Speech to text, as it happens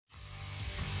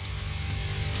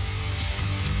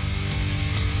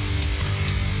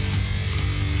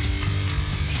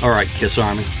All right, KISS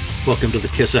Army, welcome to the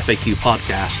KISS FAQ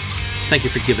podcast. Thank you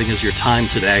for giving us your time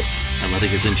today and letting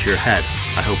us into your head.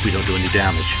 I hope we don't do any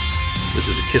damage. This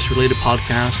is a KISS-related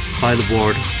podcast by the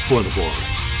board for the board.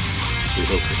 We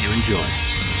hope that you enjoy.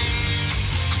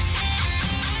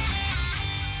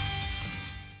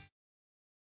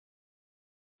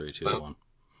 3, 2, 1.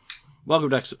 Welcome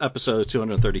to episode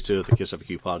 232 of the KISS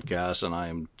FAQ podcast, and I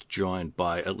am joined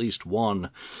by at least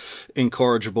one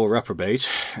incorrigible reprobate,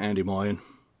 Andy Moyen.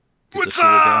 What's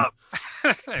up?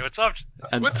 Hey, what's up?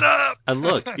 What's up? And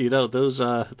look,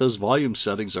 those volume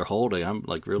settings are holding. I'm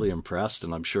like really impressed,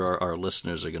 and I'm sure our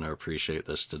listeners are going to appreciate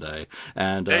this today.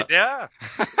 And yeah,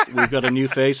 we've got a new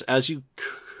face, as you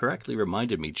correctly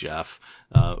reminded me, Jeff.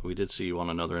 We did see you on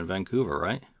another in Vancouver,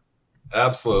 right?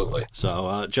 Absolutely.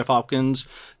 So Jeff Hopkins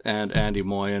and Andy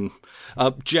Moyen.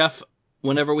 Jeff,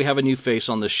 whenever we have a new face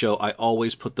on this show, I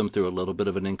always put them through a little bit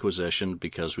of an inquisition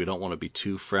because we don't want to be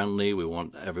too friendly. We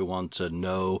want everyone to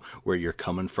know where you're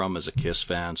coming from as a KISS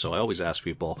fan. So I always ask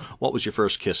people, what was your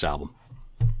first KISS album?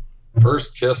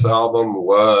 First KISS album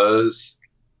was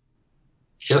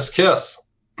Kiss Kiss.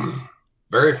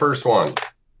 Very first one.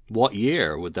 What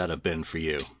year would that have been for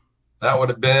you? That would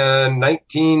have been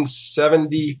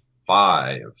 1975.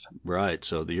 Right.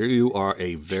 So you are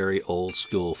a very old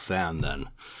school fan then.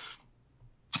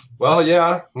 Well,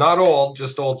 yeah, not old,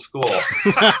 just old school.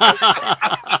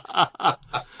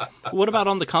 What about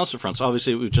on the concert fronts?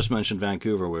 Obviously, we've just mentioned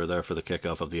Vancouver. We were there for the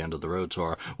kickoff of the End of the Road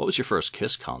tour. What was your first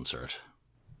KISS concert?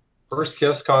 First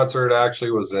KISS concert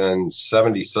actually was in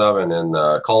 77 in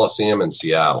the Coliseum in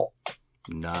Seattle.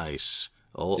 Nice.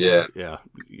 Oh, yeah.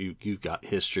 You've got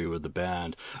history with the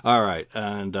band. All right,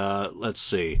 and let's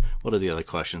see. What are the other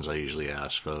questions I usually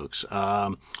ask folks?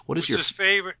 What's your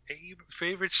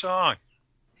favorite song?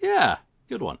 Yeah,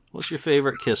 good one. What's your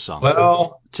favorite KISS song?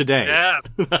 Well, today. Yeah.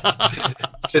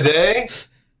 Today?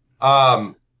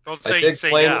 Don't say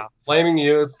yeah. Flaming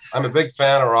Youth. I'm a big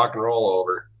fan of Rock and Roll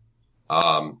Over,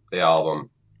 the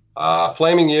album.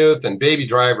 Flaming Youth and Baby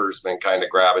Driver's been kind of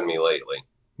grabbing me lately.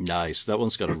 Nice. That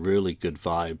one's got a really good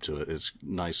vibe to it. It's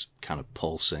nice, kind of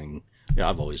pulsing. Yeah,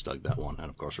 I've always dug that one. And,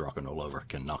 of course, Rock and Roll Over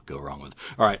cannot go wrong with.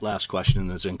 All right, last question in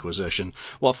this Inquisition.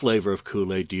 What flavor of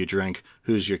Kool-Aid do you drink?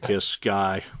 Who's your KISS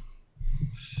guy?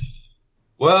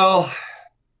 Well,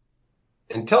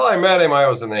 until I met him, I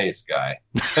was an Ace guy.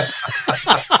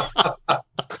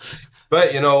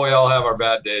 But, we all have our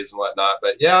bad days and whatnot.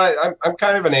 But, yeah, I'm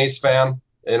kind of an Ace fan.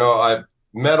 I've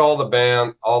met all the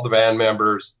band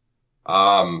members.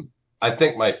 I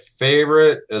think my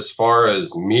favorite as far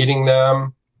as meeting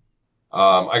them,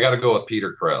 I got to go with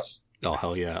Peter Criss. Oh,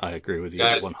 hell yeah. I agree with you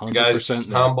 100%. The guy's just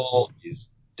humble.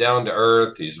 He's down to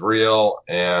earth. He's real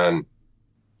and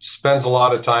spends a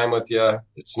lot of time with you.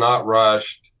 It's not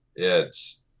rushed.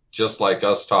 It's just like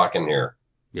us talking here.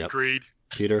 Yep. Agreed.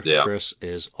 Peter Criss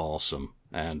is awesome.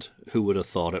 And who would have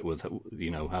thought it with,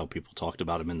 how people talked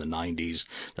about him in the 90s,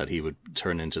 that he would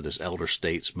turn into this elder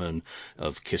statesman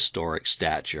of historic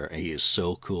stature. And he is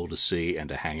so cool to see and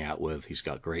to hang out with. He's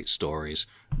got great stories.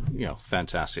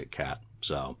 Fantastic cat.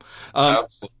 So,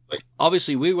 absolutely.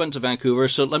 Obviously, we went to Vancouver,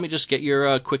 so let me just get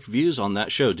your quick views on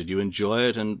that show. Did you enjoy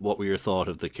it, and what were your thoughts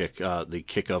of the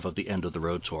kickoff of the End of the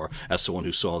Road tour as someone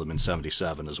who saw them in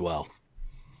 77 as well?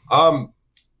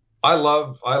 I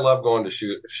love going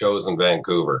to shows in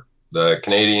Vancouver. The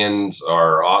Canadians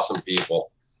are awesome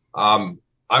people. I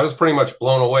was pretty much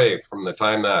blown away from the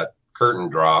time that curtain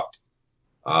dropped.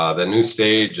 The new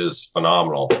stage is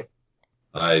phenomenal.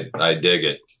 I dig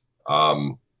it.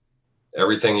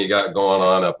 Everything you got going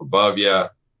on up above you,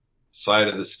 side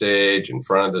of the stage, in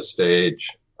front of the stage.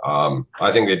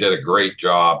 I think they did a great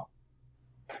job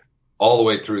all the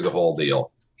way through the whole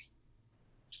deal.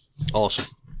 Awesome.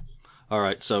 All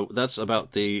right, so that's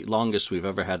about the longest we've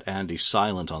ever had Andy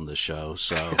silent on this show.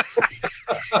 So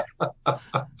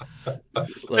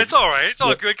it's all right. It's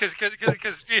all good because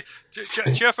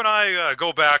Jeff and I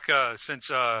go back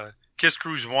since KISS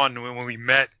Cruise 1 when we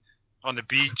met on the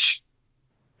beach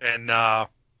in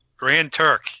Grand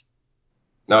Turk.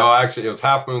 No, actually, it was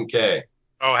Half Moon Cay.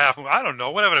 Oh, Half Moon. I don't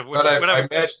know. Whatever. But I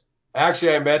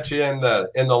met you in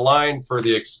the line for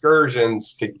the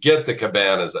excursions to get the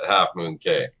cabanas at Half Moon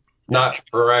Cay. Not to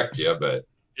correct you, but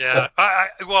yeah.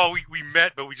 We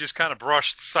met, but we just kind of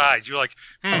brushed sides. You're like,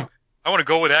 I want to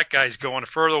go where that guy's going,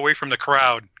 further away from the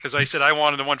crowd, because I said I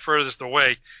wanted the one furthest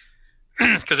away.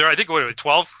 Because I think what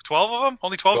 12 of them,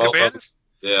 only 12 cabanas.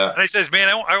 Yeah. And I says, man,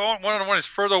 I want one that's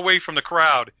further away from the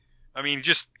crowd. I mean,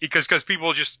 just because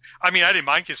people just, I didn't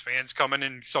mind KISS fans coming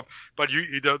in, but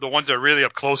the ones that are really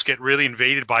up close get really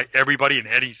invaded by everybody and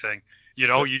anything.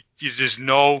 You just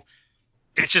know,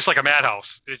 it's just like a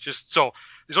madhouse. It's just so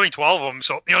there's only 12 of them,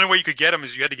 so the only way you could get them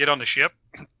is you had to get on the ship.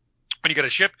 When you got a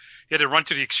ship, you had to run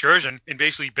to the excursion and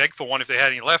basically beg for one if they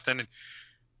had any left. And then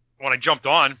when I jumped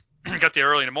on, got there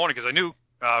early in the morning because I knew,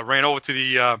 ran over to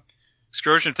the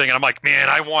excursion thing, and I'm like, man,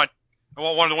 I want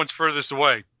one of the ones furthest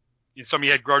away. And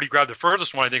somebody had already grabbed the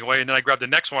furthest one, I think, away, and then I grabbed the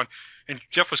next one. And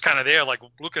Jeff was kind of there, like,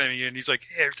 looking at me, and he's like,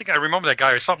 hey, I think I remember that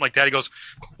guy or something like that. He goes,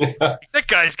 that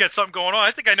guy's got something going on.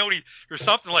 I think I know or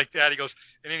something like that. He goes,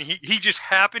 and then he just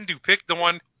happened to pick the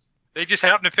one. They just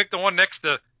happened to pick the one next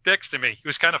to me. It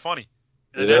was kind of funny.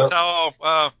 And that's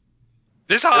how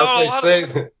this how as they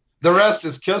say, the rest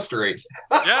is history.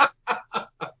 Yeah.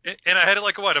 And I had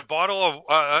like a bottle of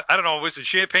I don't know, was it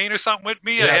champagne or something with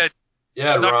me? Yeah. I had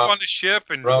snuck rum on the ship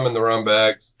and rum in the rum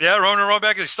bags. Yeah, rum in the rum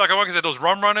bags. I stuck them on because I had those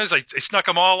rum runners. I snuck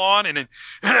them all on, and then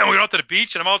we went out to the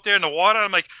beach, and I'm out there in the water. And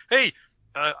I'm like, hey,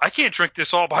 I can't drink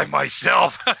this all by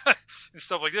myself and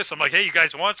stuff like this. I'm like, hey, you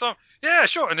guys want some? Yeah,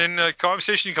 sure. And then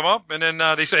conversation come up, and then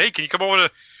they say, hey, can you come over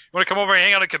want to come over and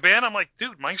hang out at Cabana? I'm like,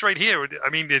 dude, mine's right here. I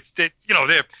mean,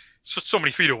 they're so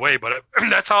many feet away, but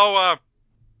that's how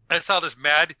this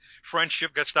mad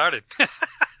friendship got started.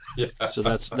 Yeah. So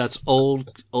that's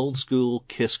old school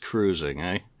Kiss cruising,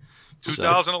 eh?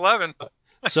 2011.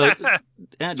 So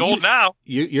it's old now.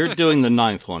 You're doing the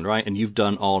 9th one, right? And you've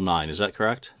done all 9. Is that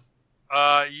correct?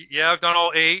 Yeah, I've done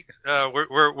all 8.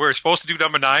 We're supposed to do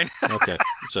number 9. Okay,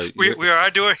 so we are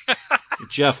doing.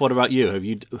 Jeff, what about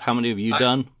you? How many have you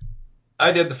done?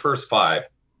 I did the first 5.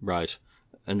 Right,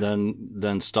 and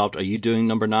then stopped. Are you doing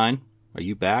number 9? Are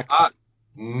you back?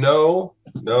 No.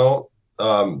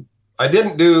 I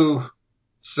didn't do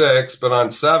 6, but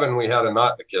on 7 we had a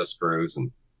Not the Kiss cruise,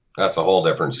 and that's a whole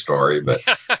different story. But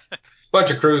a bunch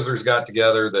of cruisers got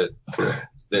together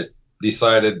that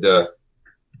decided to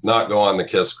not go on the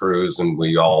Kiss cruise, and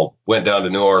we all went down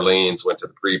to New Orleans, went to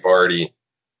the pre-party,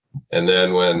 and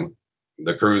then when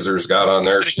the cruisers got on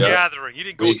their ship, gathering. You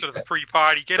didn't go to the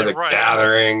pre-party. Get it right.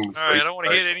 Gathering. All right, I don't want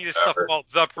to hear any of this stuff about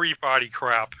the pre-party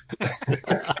crap.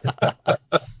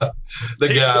 The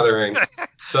gathering.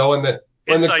 So when the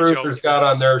cruisers got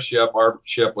on their ship, our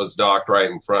ship was docked right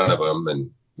in front of them,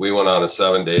 and we went on a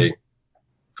 7-day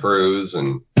cruise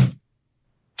and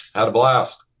had a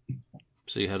blast.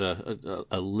 So you had a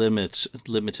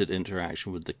limited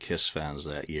interaction with the Kiss fans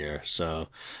that year. So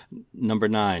number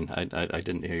 9, I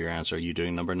didn't hear your answer. Are you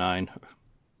doing number 9?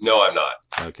 No, I'm not.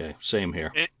 Okay, same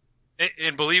here.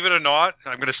 And believe it or not,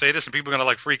 I'm going to say this, and people are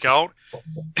going to freak out.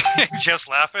 Just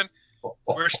laughing.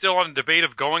 We're still on the debate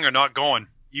of going or not going.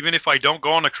 Even if I don't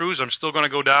go on the cruise, I'm still going to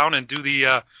go down and do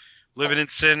the Living in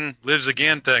Sin Lives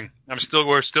Again thing.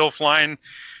 We're still flying.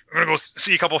 I'm going to go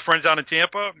see a couple of friends down in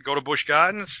Tampa, go to Busch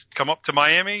Gardens, come up to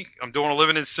Miami. I'm doing a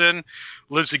Living in Sin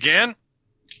Lives Again.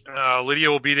 Lydia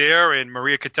will be there, and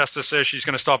Maria Contesta says she's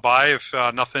going to stop by if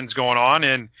nothing's going on,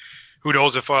 and who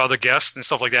knows if other guests and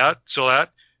stuff like that.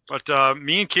 But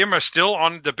me and Kim are still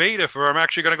on the debate if I'm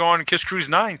actually going to go on Kiss Cruise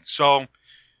 9. So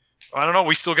I don't know.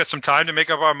 We still got some time to make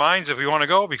up our minds if we want to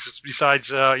go, because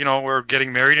besides, we're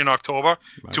getting married in October,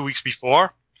 right. 2 weeks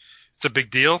before. It's a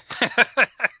big deal.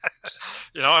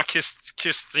 A Kiss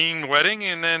themed wedding,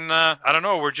 and then I don't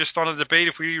know. We're just on a debate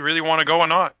if we really want to go or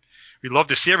not. We'd love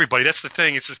to see everybody. That's the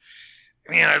thing.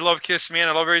 I love Kiss, man.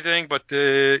 I love everything, but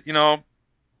it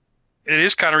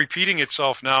is kind of repeating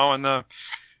itself now, and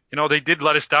they did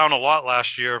let us down a lot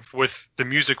last year with the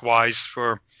music wise.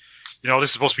 For this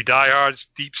is supposed to be diehards,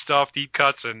 deep stuff, deep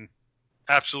cuts, and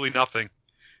absolutely nothing.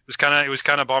 It was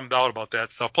kind of bummed out about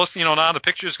that stuff. Plus, now the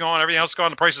picture's gone, everything else is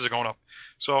gone, the prices are going up.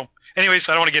 So, anyways,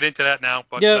 I don't want to get into that now.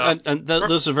 But yeah,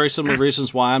 those are very similar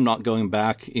reasons why I'm not going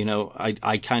back.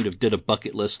 I kind of did a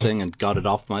bucket list thing and got it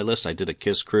off my list. I did a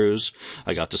Kiss cruise.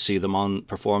 I got to see them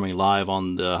performing live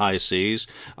on the high seas.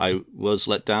 I was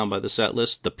let down by the set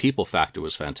list. The people factor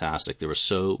was fantastic. There were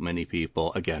so many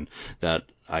people, again, that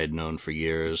I had known for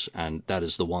years, and that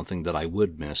is the one thing that I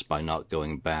would miss by not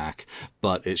going back.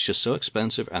 But it's just so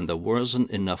expensive, and there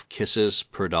wasn't enough kisses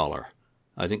per dollar.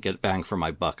 I didn't get bang for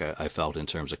my buck, I felt, in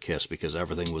terms of Kiss, because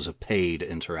everything was a paid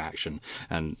interaction.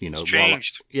 And, it's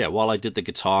changed. While I did the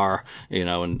guitar,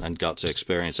 and got to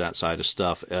experience that side of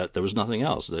stuff, there was nothing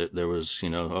else. There was,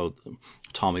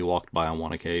 Tommy walked by on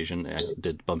one occasion and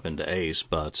did bump into Ace,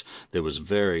 but there was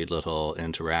very little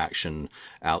interaction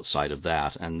outside of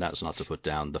that. And that's not to put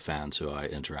down the fans who I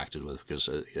interacted with, because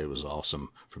it was awesome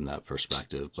from that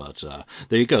perspective. But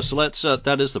there you go. So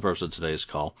that is the purpose of today's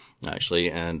call, actually.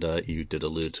 And you did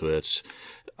allude to it.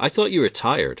 I thought you were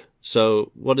retired.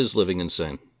 So what is Living in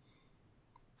Sin?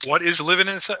 What is Living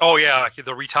in Sin? Oh, yeah,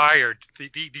 the retired,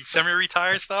 the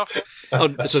semi-retired stuff.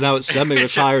 Oh, so now it's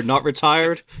semi-retired, not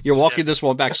retired? You're walking this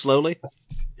one back slowly?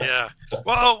 Yeah.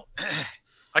 Well,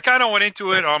 I kind of went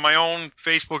into it on my own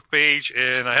Facebook page,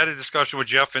 and I had a discussion with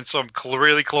Jeff and some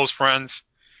really close friends.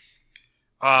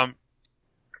 There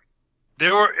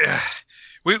were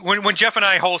when Jeff and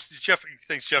I hosted. Jeff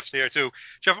thinks Jeff's here too.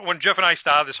 When Jeff and I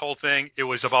started this whole thing, it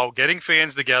was about getting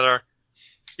fans together.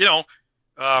 You know,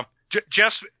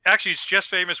 Jeff's actually it's Jeff's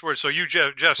famous words. So you,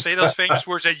 Jeff, say those famous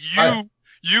words that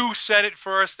you said it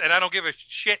first, and I don't give a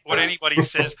shit what anybody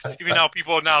says. Even though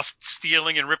people are now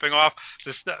stealing and ripping off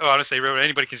this. Honestly,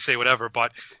 anybody can say whatever.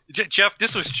 But Jeff,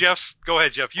 this was Jeff's. Go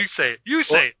ahead, Jeff. You say it. You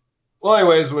say it. Well,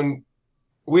 anyways, when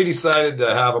we decided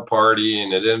to have a party,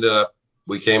 and it ended up,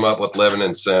 we came up with Living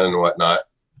in Sin and whatnot.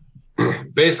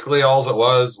 Basically, all it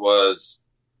was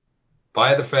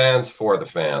by the fans, for the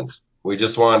fans. We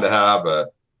just wanted to have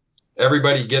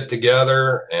everybody get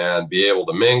together and be able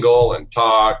to mingle and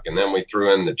talk. And then we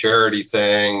threw in the charity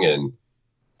thing and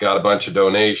got a bunch of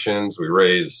donations. We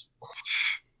raised,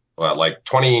 like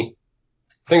I think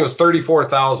it was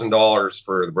 $34,000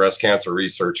 for the Breast Cancer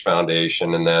Research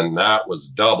Foundation. And then that was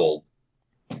doubled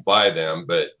by them.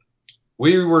 But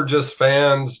we were just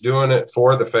fans doing it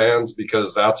for the fans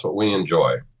because that's what we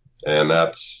enjoy. And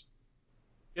that's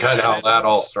kind of how that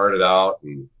all started out.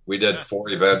 And we did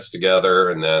 4 events together.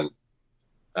 And then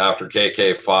after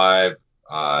KK5,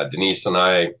 Denise and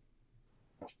I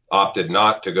opted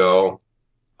not to go.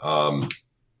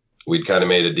 We'd kind of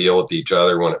made a deal with each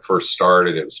other when it first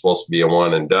started. It was supposed to be a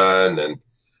one and done. And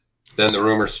then the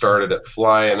rumors started at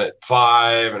flying at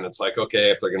 5. And it's like,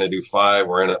 okay, if they're going to do 5,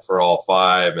 we're in it for all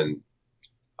 5. And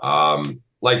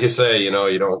like you say, you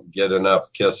don't get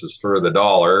enough kisses for the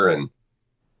dollar. And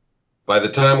by the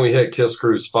time we hit Kiss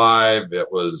Cruise 5,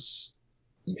 it was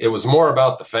more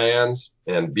about the fans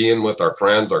and being with our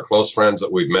friends, our close friends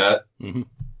that we've met.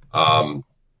 Mm-hmm.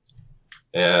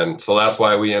 And so that's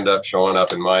why we end up showing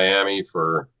up in Miami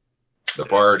for the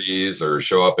parties, or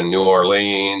show up in New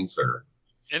Orleans, or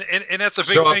and that's a big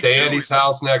show thing up to Andy's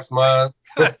house next month.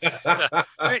 And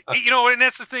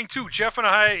that's the thing too. Jeff and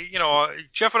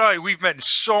I, we've met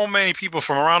so many people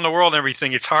from around the world and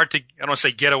everything. It's hard to, I don't want to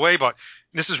say get away, but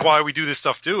this is why we do this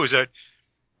stuff too, is that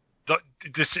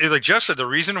like Jeff said, the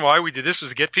reason why we did this was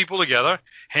to get people together,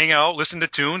 hang out, listen to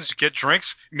tunes, get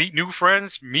drinks, meet new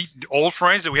friends, meet old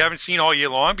friends that we haven't seen all year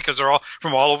long because they're all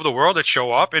from all over the world that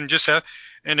show up, and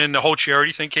and then the whole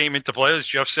charity thing came into play, as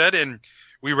Jeff said, and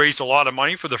we raised a lot of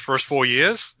money for the first 4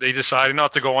 years. They decided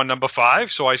not to go on number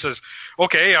 5. So I says,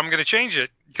 okay, I'm going to change it,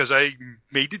 because I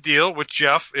made the deal with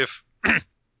Jeff. If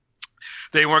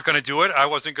they weren't going to do it, I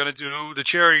wasn't going to do the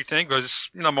charity thing, because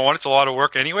number one, it's a lot of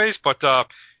work anyways. But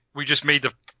we just made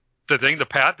the thing, the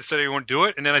pact, that said they wouldn't do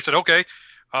it. And then I said, okay,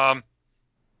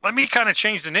 let me kind of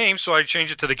change the name. So I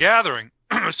changed it to The Gathering.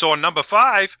 So on number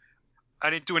 5, I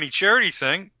didn't do any charity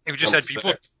thing. It just had people.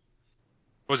 6.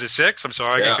 Was it 6? I'm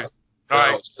sorry. Yeah. All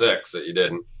right. It was 6 that you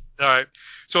didn't. All right.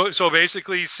 So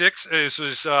basically 6 is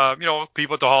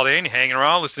people at the Holiday Inn hanging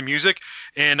around, listening to music,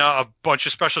 and a bunch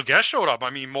of special guests showed up. I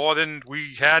mean, more than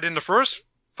we had in the first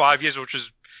 5 years, which is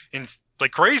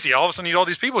like crazy. All of a sudden, you had all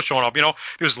these people showing up. There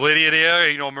was Lydia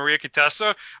there, Maria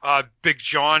Contessa, Big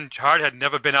John Hart had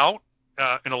never been out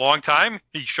in a long time.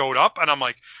 He showed up, and I'm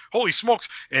like, holy smokes.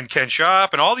 And Ken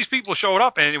Sharp and all these people showed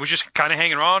up, and it was just kind of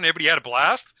hanging around. Everybody had a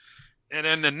blast. And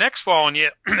then the next following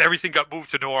year, everything got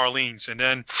moved to New Orleans. And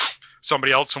then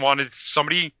somebody else wanted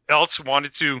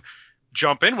to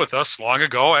jump in with us long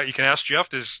ago. You can ask Jeff.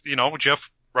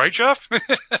 Jeff, right, Jeff?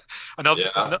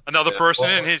 another person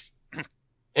in his.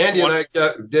 Andy and I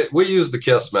we used the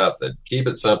KISS method. Keep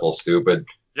it simple, stupid.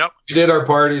 Yep. We did our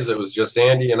parties. It was just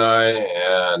Andy and I,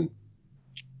 and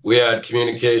we had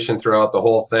communication throughout the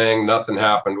whole thing. Nothing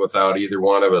happened without either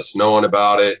one of us knowing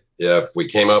about it. If we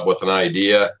came up with an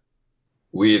idea,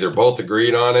 we either both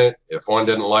agreed on it. If one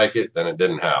didn't like it, then it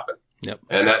didn't happen. Yep.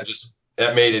 And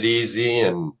that made it easy,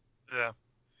 and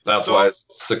that's why it's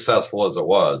successful as it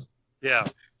was. Yeah.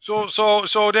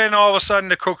 So then all of a sudden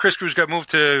the Kiss Cruise got moved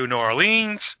to New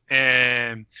Orleans,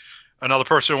 and another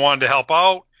person wanted to help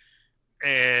out,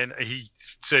 and he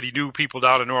said he knew people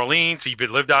down in New Orleans. He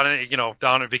lived down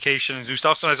on vacation and do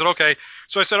stuff. So I said, okay.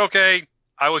 So I said, okay.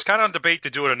 I was kind of on debate to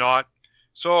do it or not.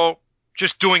 So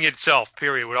just doing it itself,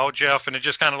 period, without Jeff, and it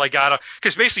just kind of like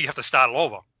because basically you have to start all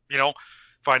over,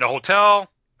 find a hotel.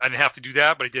 I didn't have to do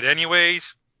that, but I did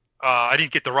anyways. I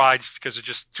didn't get the rides because it's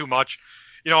just too much,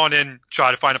 and then try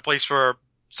to find a place for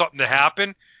something to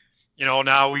happen.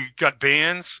 Now we got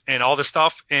bands and all this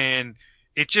stuff, and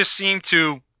it just seemed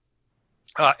to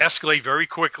escalate very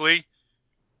quickly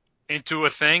into a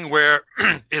thing where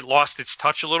it lost its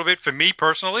touch a little bit. For me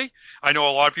personally, I know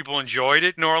a lot of people enjoyed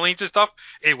it, New Orleans and stuff.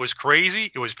 It was crazy.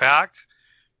 It was packed.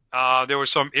 There were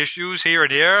some issues here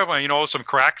and there, some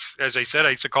cracks, as I said,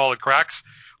 I used to call it cracks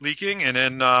leaking, and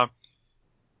then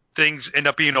things end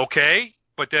up being okay.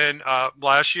 But then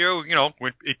last year,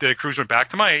 when the cruise went back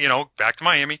to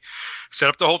Miami, set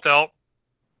up the hotel,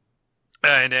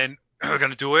 and then we're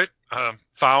gonna do it. I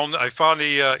found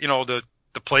the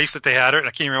place that they had it, and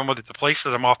I can't remember the place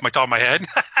that I'm off my top of my head.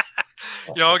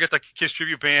 I got the Kiss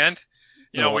tribute band.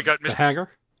 We got the Hangar.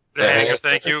 The Hangar,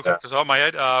 thank you. It's on my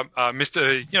head. I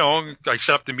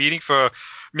set up the meeting for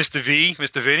Mr.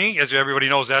 Vinny, as everybody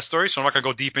knows that story, so I'm not going to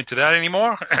go deep into that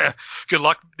anymore. Good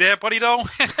luck there, buddy, though.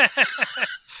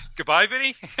 Goodbye,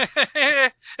 Vinny.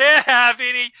 Yeah,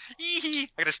 Vinny. I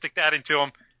got to stick that into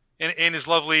him. And his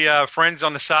lovely friends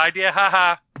on the side. Yeah,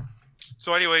 haha.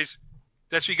 So, anyways,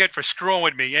 that's what you get for screwing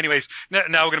with me. Anyways, now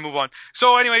we're going to move on.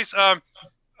 So, anyways,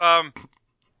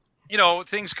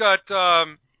 things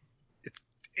got...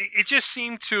 It just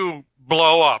seemed to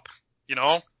blow up,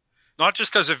 not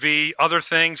just because of V, other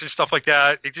things and stuff like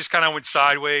that. It just kind of went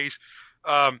sideways.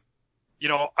 I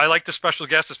like the special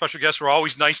guests. The special guests were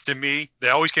always nice to me. They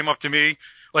always came up to me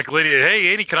like, Lydia,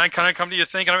 hey, Andy, can I come to your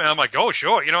thing? And I'm like, oh,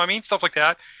 sure. You know what I mean? Stuff like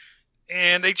that.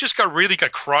 And they just got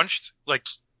crunched. Like,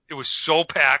 it was so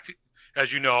packed,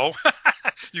 as you know.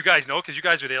 You guys know, because you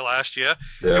guys were there last year.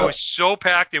 Yeah. It was so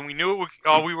packed, and we knew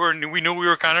we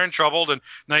were kind of in trouble the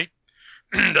night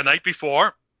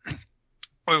before.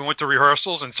 We went to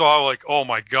rehearsals and saw like, oh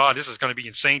my God, this is going to be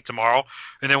insane tomorrow.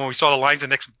 And then when we saw the lines the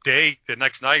next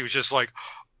night, it was just like,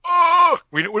 oh,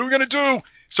 what are we going to do?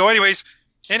 So anyways,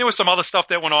 and there was some other stuff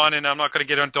that went on, and I'm not going to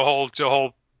get into the whole,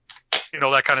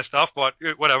 that kind of stuff, but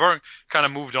whatever, kind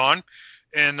of moved on.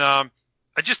 And I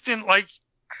just didn't like,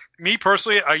 me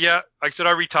personally, I said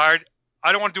I retired.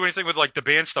 I don't want to do anything with like the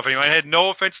band stuff anymore. I had no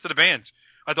offense to the bands.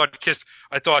 I thought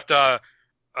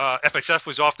FXF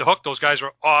was off the hook. Those guys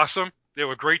were awesome. They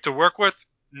were great to work with.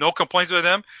 No complaints with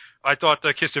them. I thought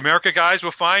the Kiss America guys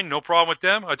were fine. No problem with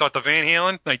them. I thought the Van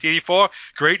Halen, 1984,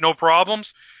 great, no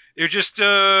problems. It just,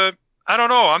 I don't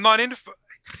know. I'm not into,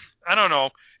 I don't know.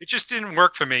 It just didn't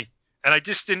work for me. And I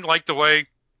just didn't like the way,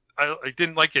 I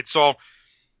didn't like it. So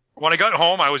when I got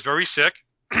home, I was very sick.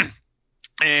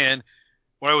 And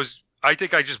I was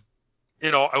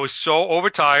so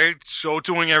overtired, so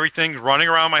doing everything, running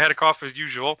around. I had a cough as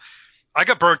usual. I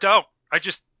got burnt out.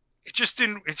 Ask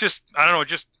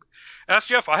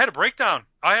Jeff. I had a breakdown.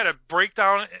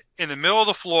 In the middle of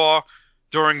the floor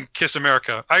during Kiss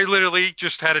America. I literally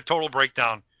just had a total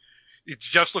breakdown.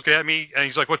 Jeff's looking at me and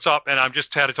he's like, "What's up?" And I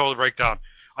just had a total breakdown.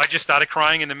 I just started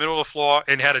crying in the middle of the floor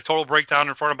and had a total breakdown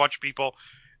in front of a bunch of people.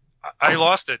 I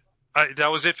lost it. That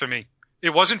was it for me. It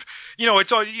wasn't,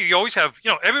 it's all, you always have,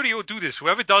 everybody will do this.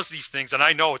 Whoever does these things, and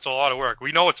I know it's a lot of work.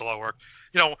 We know it's a lot of work.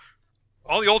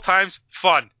 All the old times,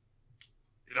 fun.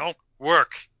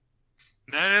 Work.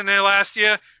 And then last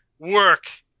year, work,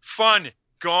 fun,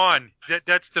 gone.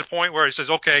 That's the point where it says,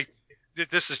 okay,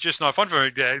 this is just not fun for me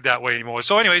that way anymore.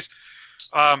 So anyways,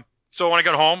 so when I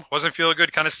got home, wasn't feeling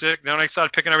good, kind of sick. Then I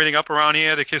started picking everything up around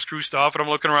here, the Kiss Crew stuff, and I'm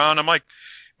looking around. I'm like,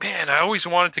 man, I always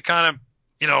wanted to kind of,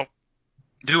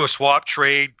 do a swap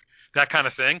trade, that kind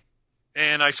of thing.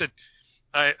 And I said,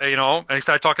 and I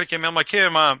started talking to Kim. I'm like,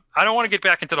 Kim, I don't want to get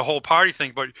back into the whole party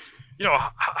thing, but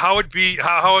how it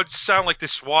sound like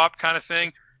this swap kind of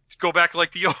thing to go back to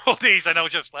like the old days. I know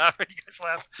Jeff's laughing, you guys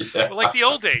laugh, but like the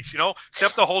old days,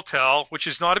 except the hotel, which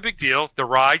is not a big deal. The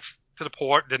rides to the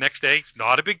port the next day, it's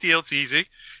not a big deal. It's easy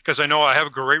because I know I have a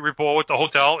great rapport with the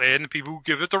hotel and the people who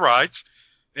give it the rides,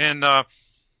 and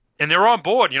they're on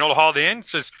board. The Holiday Inn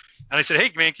says. And I said,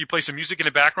 hey, man, can you play some music in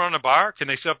the background in the bar? Can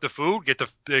they set up the food, get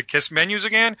the Kiss menus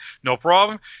again? No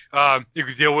problem.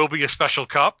 There will be a special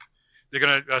cup. They're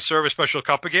going to serve a special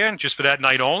cup again just for that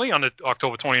night only on the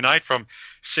October 29th from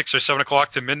 6 or 7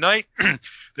 o'clock to midnight. They're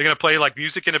going to play, like,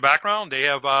 music in the background. They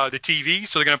have the TV,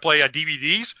 so they're going to play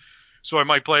DVDs. So I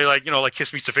might play, like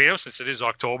Kiss Meets the Phantom since it is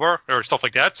October or stuff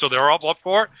like that. So they're all up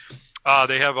for it.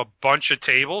 They have a bunch of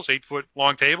tables,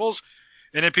 8-foot-long tables.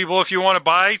 And then people, if you want to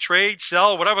buy, trade,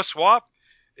 sell, whatever, swap,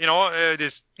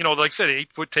 there's, like I said,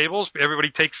 8-foot tables. Everybody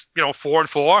takes, 4 and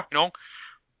 4,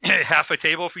 half a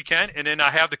table if we can. And then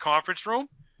I have the conference room.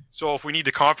 So if we need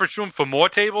the conference room for more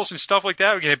tables and stuff like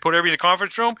that, we can put everybody in the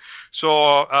conference room.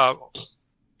 So,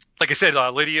 like I said,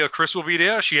 Lydia Chris will be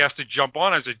there. She has to jump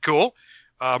on. I said, cool.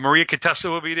 Maria Contessa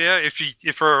will be there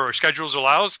if her schedule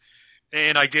allows.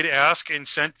 And I did ask and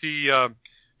sent the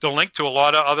link to a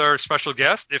lot of other special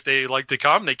guests. If they like to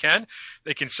come, they can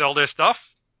sell their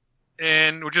stuff,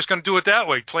 and we're just going to do it that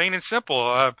way, plain and simple.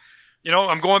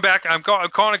 I'm going back. I'm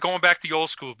calling it going back to the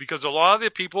old school, because a lot of the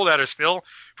people that are still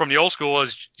from the old school,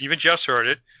 as even Jeff's heard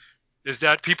it, is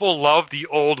that people love the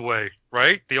old way,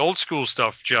 right? The old school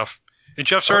stuff, Jeff. And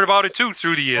Jeff's heard about it too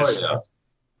through the years. Oh, yeah.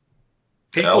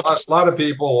 People, A lot of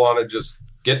people want to just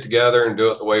get together and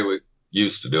do it the way we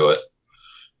used to do it.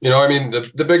 I mean,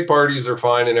 the big parties are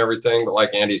fine and everything, but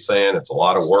like Andy's saying, it's a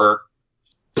lot of work.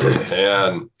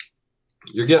 And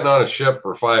you're getting on a ship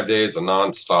for 5 days of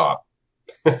nonstop.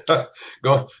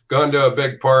 Going to a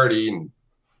big party and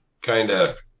kind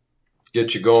of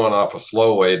get you going off a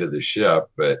slow way to the ship.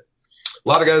 But a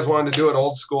lot of guys wanted to do it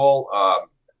old school.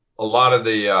 A lot of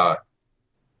the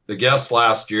guests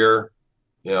last year,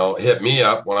 hit me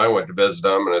up when I went to visit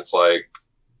them, and it's like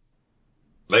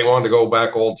they wanted to go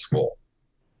back old school.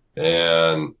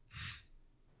 And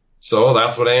so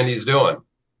that's what Andy's doing.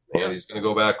 Andy's going to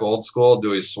go back old school,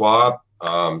 do his swap.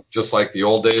 Just like the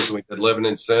old days when we did Living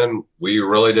in Sin, we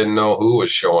really didn't know who was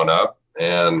showing up.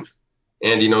 And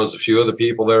Andy knows a few of the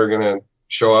people that are going to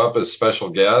show up as special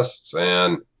guests.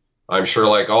 And I'm sure,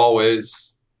 like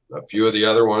always, a few of the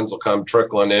other ones will come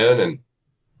trickling in and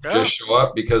just show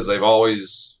up because they've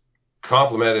always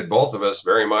complimented both of us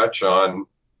very much on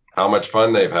how much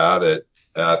fun they've had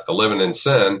at the Living in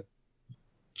Sin,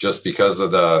 just because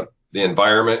of the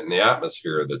environment and the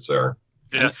atmosphere that's there.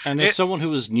 Yeah. And as someone who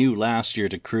was new last year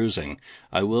to cruising,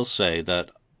 I will say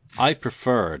that I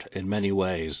preferred in many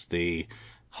ways the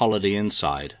Holiday Inn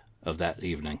side of that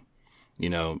evening.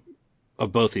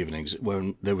 Of both evenings,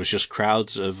 when there was just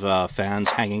crowds of fans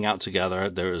hanging out together.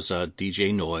 There was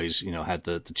DJ Noise, had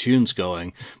the tunes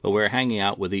going, but we were hanging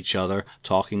out with each other,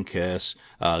 talking Kiss,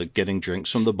 getting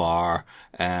drinks from the bar,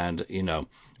 and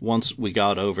once we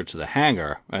got over to the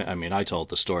hangar, I mean, I told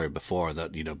the story before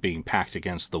that being packed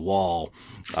against the wall,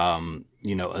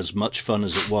 as much fun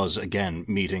as it was, again,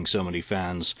 meeting so many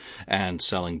fans and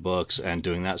selling books and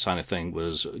doing that kind of thing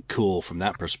was cool from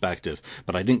that perspective.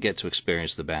 But I didn't get to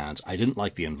experience the bands. I didn't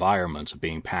like the environment of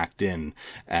being packed in,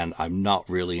 and I'm not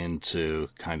really into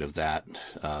kind of that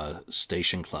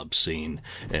station club scene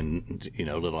and,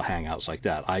 little hangouts like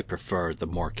that. I prefer the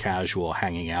more casual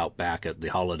hanging out back at the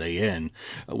Holiday Inn,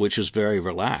 which is very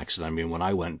relaxed. And I mean, when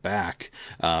I went back,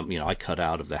 I cut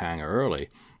out of the hangar early.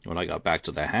 When I got back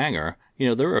to the hangar,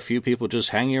 there were a few people just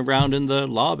hanging around in the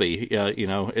lobby,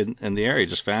 in the area,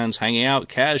 just fans hanging out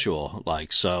casual,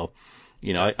 like, so,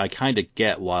 I kind of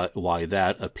get why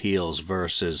that appeals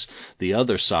versus the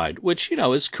other side, which,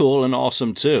 is cool and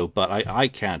awesome too, but I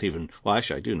can't even, well,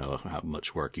 actually, I do know how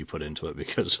much work you put into it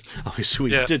because obviously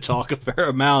we did talk a fair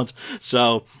amount,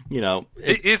 so,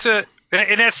 it's and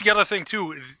that's the other thing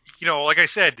too, like I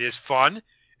said, there's fun.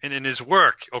 And in his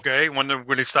work, okay, when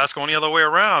it starts going the other way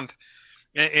around,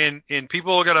 and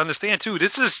people got to understand too.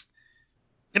 This is,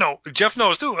 Jeff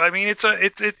knows too. I mean, it's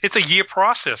a year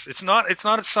process. It's not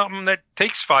something that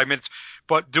takes 5 minutes.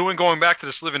 But going back to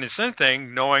this Living in Sin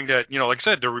thing, knowing that like I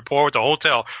said, the rapport with the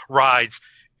hotel, rides,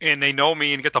 and they know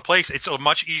me and get the place. It's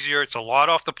much easier. It's a lot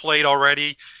off the plate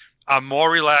already. I'm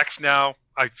more relaxed now.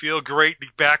 I feel great.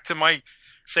 Back to my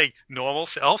normal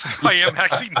self. I am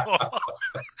actually normal.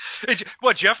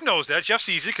 Well, Jeff knows that. Jeff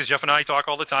sees it because Jeff and I talk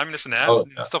all the time and this and that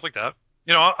and stuff like that.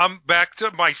 I'm back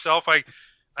to myself. I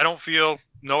don't feel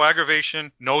no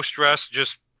aggravation, no stress.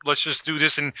 Just let's just do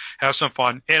this and have some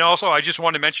fun. And also, I just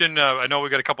want to mention. I know we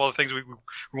got a couple other things we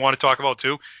want to talk about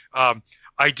too.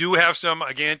 I do have some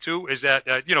again too. Is that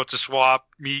to swap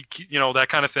meet, that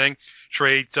kind of thing,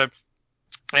 trade,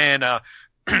 and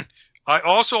I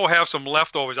also have some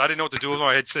leftovers. I didn't know what to do with them.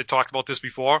 I had talked about this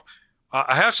before.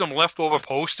 I have some leftover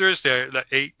posters. They're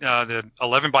the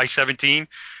 11 by 17.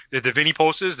 They're the Vinny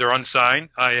posters. They're unsigned.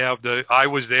 I have the I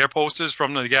Was There posters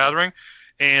from the gathering,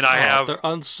 and I have they're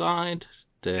unsigned.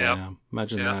 Damn,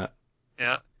 imagine that.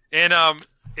 Yeah, and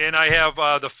I have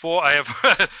the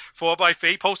 4 by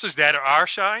Fate posters that are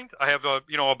signed. I have a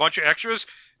bunch of extras,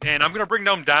 and I'm gonna bring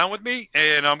them down with me,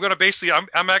 and I'm gonna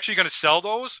I'm actually gonna sell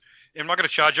those. I'm not going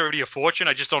to charge everybody a fortune.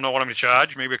 I just don't know what I'm going to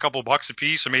charge. Maybe a couple bucks a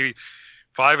piece, or maybe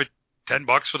 $5 or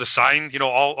 $10 for the sign.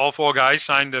 All 4 guys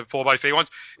signed the 4 by Fate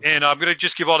ones, and I'm going to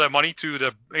just give all that money to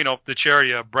the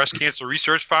charity, Breast Cancer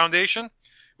Research Foundation,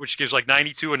 which gives like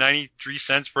 92 or 93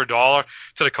 cents per dollar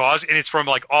to the cause, and it's from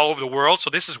like all over the world. So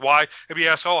this is why everybody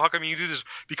asks, how come you do this?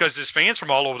 Because there's fans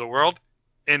from all over the world,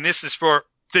 and this is for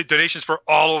the donations for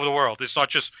all over the world. It's not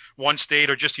just one state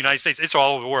or just the United States. It's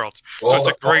all over the world. So it's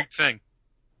a great thing.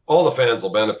 All the fans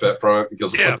will benefit from it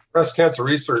because what the Breast Cancer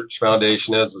Research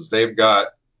Foundation is they've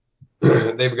got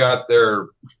their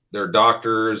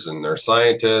doctors and their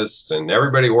scientists and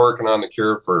everybody working on the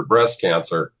cure for breast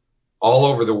cancer all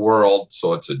over the world.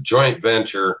 So it's a joint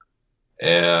venture.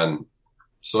 And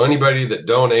so anybody that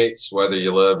donates, whether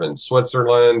you live in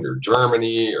Switzerland or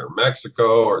Germany or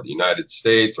Mexico or the United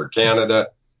States or Canada,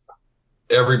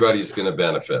 everybody's going to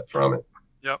benefit from it.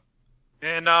 Yep.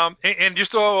 And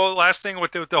just the last thing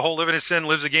with the whole Living in Sin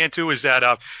Lives Again too is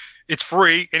that it's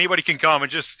free. Anybody can come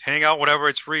and just hang out, whatever.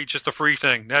 It's free. Just a free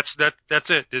thing. That's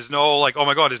it. There's no like, oh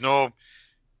my God, you don't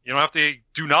have to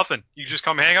do nothing. You just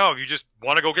come hang out. If you just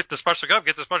want to go get the special cup,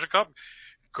 get the special cup.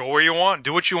 Go where you want.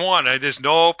 Do what you want. There's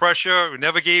no pressure.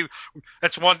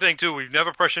 That's one thing too. We've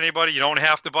never pressured anybody. You don't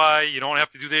have to buy. You don't have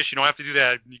to do this. You don't have to do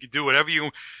that. You can do whatever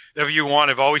you want.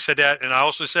 I've always said that. And I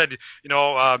also said,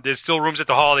 there's still rooms at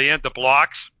the Holiday Inn, the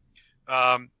blocks.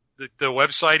 The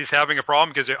website is having a problem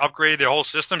because they upgraded their whole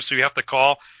system. So you have to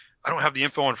call. I don't have the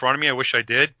info in front of me. I wish I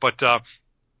did, but,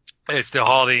 it's the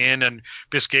Holiday Inn and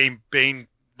Biscayne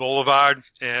Boulevard.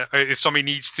 If somebody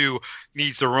needs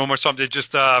the room or something,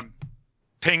 just,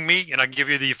 ping me and I can give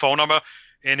you the phone number,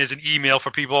 and there's an email for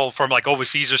people from like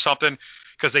overseas or something,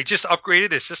 because they just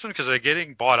upgraded their system because they're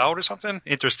getting bought out or something,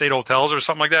 interstate hotels or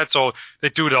something like that. So they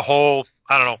do the whole,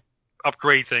 I don't know,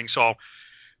 upgrade thing. So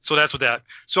that's what that.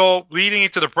 So leading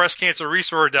into the breast cancer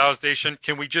research station,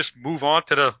 can we just move on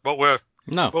to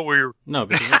No,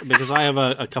 because I have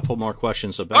a couple more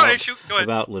questions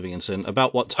about Living in Sin.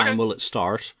 About what time will it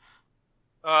start?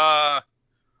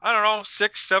 I don't know,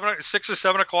 6 or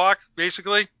 7 o'clock,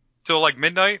 basically, till like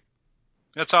midnight.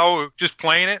 That's how we're just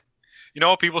playing it.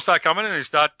 People start coming and they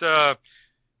start,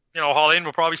 Holiday Inn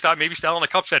will probably start maybe selling the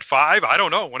cups at 5. I don't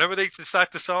know. Whenever they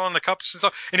start to selling the cups and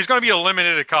stuff. And it's going to be a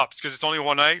limited cups because it's only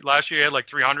one night. Last year I had like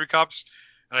 300 cups,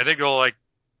 and I think there were like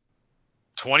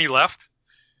 20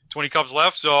 cups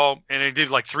left. So, and they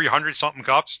did like 300 something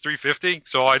cups, 350.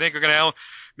 So I think we're going to have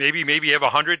maybe have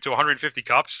 100 to 150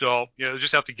 cups. So,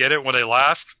 just have to get it when they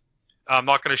last. I'm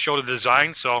not going to show the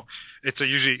design. So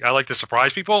usually I like to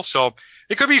surprise people. So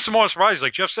it could be some more surprises.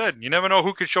 Like Jeff said, you never know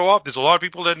who could show up. There's a lot of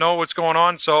people that know what's going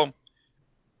on. So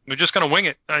we're just going to wing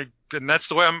it. And that's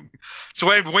the way I'm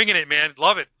winging it, man.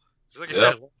 Love it. Like I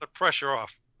said, let the pressure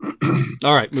off.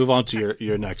 All right. Move on to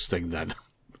your next thing then.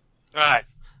 All right.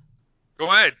 Go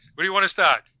ahead. Where do you want to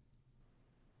start?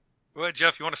 Go ahead,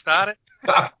 Jeff. You want to start it?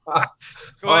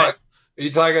 Go ahead. Are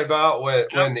you talking about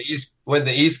when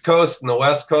the East Coast and the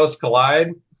West Coast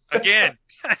collide? Again.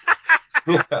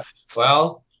 Yeah.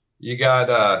 Well, you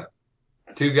got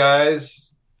 2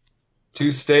 guys,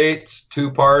 2 states,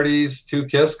 2 parties, 2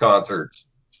 KISS concerts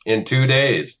in 2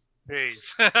 days.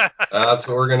 That's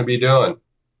what we're going to be doing.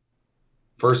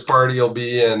 First party will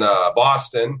be in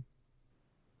Boston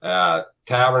at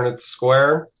Tavern at the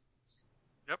Square.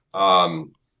 Yep.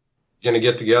 Going to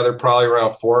get together probably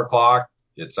around 4 o'clock.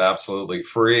 It's absolutely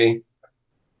free.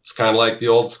 It's kind of like the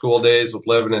old school days with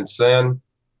Living in Sin.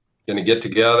 Going to get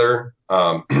together,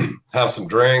 have some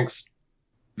drinks,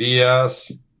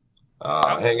 BS,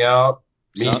 hang out,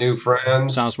 meet new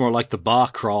friends. Sounds more like the bar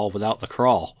crawl without the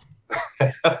crawl.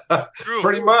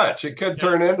 Pretty much. It could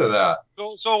turn into that.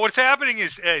 So what's happening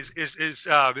is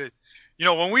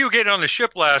when we were getting on the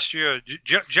ship last year,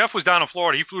 Jeff was down in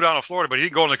Florida. He flew down to Florida, but he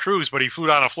didn't go on the cruise, but he flew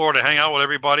down to Florida to hang out with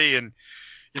everybody. And,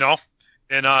 him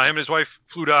and his wife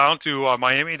flew down to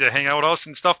Miami to hang out with us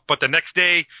and stuff. But the next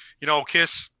day,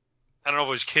 KISS, I don't know if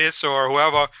it was KISS or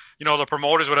whoever, the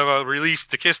promoters, whatever, released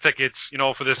the KISS tickets,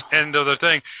 for this end of the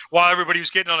thing while everybody was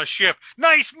getting on a ship.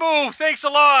 Nice move. Thanks a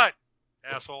lot.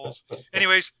 Assholes.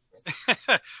 Anyways,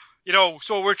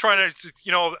 so we're trying to,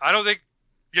 I don't think,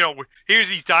 here's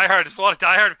these diehards. There's a lot of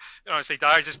diehard. I say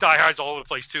diehards, just diehards all over the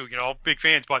place too. Big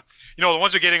fans. But the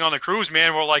ones who are getting on the cruise,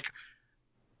 man, were like,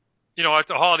 at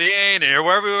the Holiday Inn or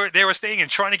wherever they were staying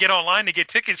and trying to get online to get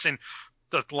tickets, and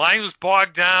the line was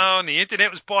bogged down, the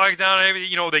internet was bogged down. And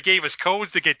everything. They gave us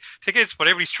codes to get tickets, but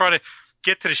everybody's trying to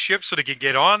get to the ship so they can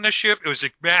get on the ship. It was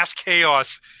a mass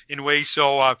chaos in ways.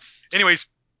 So, anyways,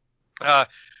 I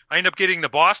ended up getting the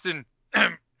Boston.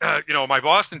 My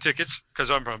Boston tickets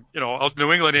because I'm from, out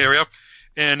New England area.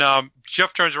 And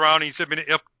Jeff turns around and he said,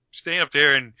 staying up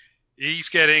there, and he's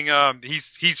getting,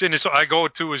 he's in his, I go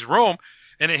to his room,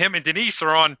 and him and Denise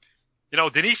are on,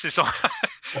 Denise is on,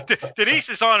 Denise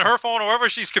is on her phone or wherever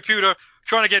she's computer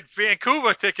trying to get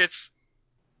Vancouver tickets,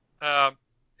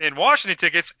 and Washington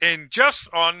tickets, and Jeff's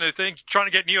on the thing trying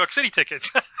to get New York City tickets.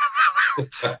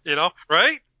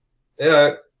 Right?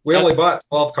 Yeah. We only bought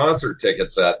 12 concert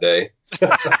tickets that day.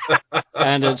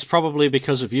 And it's probably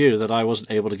because of you that I wasn't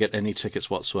able to get any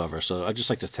tickets whatsoever. So I'd just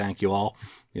like to thank you all,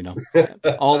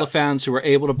 all the fans who were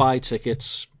able to buy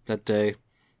tickets that day,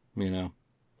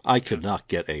 I could not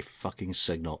get a fucking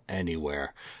signal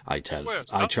anywhere. I tried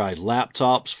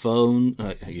laptops, phone,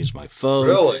 I used my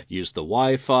phone, used the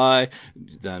Wi-Fi,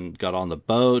 then got on the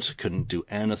boat, couldn't do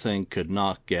anything, could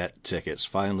not get tickets.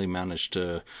 Finally managed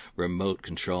to remote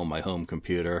control my home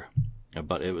computer,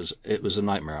 But it was a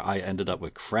nightmare. I ended up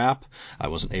with crap. I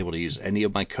wasn't able to use any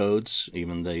of my codes,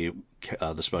 even the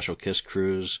special Kiss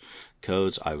Cruise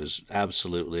codes. I was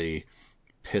absolutely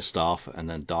pissed off. And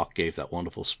then Doc gave that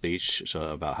wonderful speech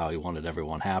about how he wanted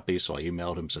everyone happy. So I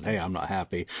emailed him and said, "Hey, I'm not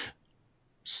happy."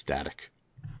 Static.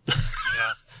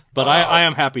 Yeah. But I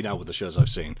am happy now with the shows I've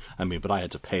seen. I mean, but I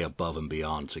had to pay above and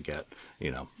beyond to get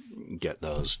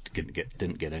those.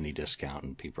 Didn't get any discount,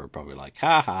 and people are probably like,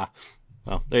 "Ha ha."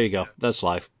 Well, there you go. That's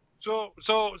life. So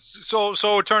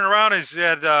turn around is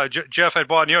that Jeff had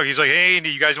bought New York. He's like, "Hey, do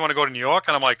you guys want to go to New York?"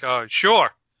 And I'm like, "Sure."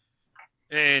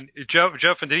 And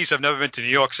Jeff and Denise have never been to New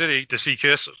York City to see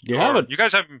Kiss. You haven't? You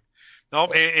guys haven't? No,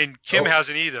 and Kim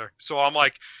hasn't either. So I'm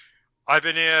like, I've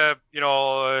been here,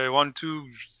 1, 2,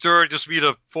 3rd. This will be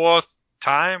the 4th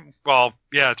time. Well,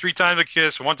 yeah, 3 times with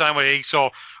Kiss, 1 time with Ace.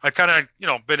 So I kind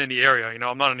of, been in the area.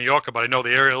 I'm not a New Yorker, but I know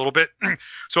the area a little bit.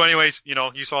 So anyways,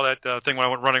 you saw that thing when I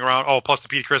went running around. Oh, plus the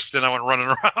Peter Chris, then I went running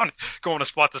around, going to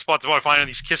spot to spot finding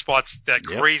these Kiss spots. That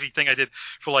crazy thing I did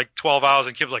for like 12 hours.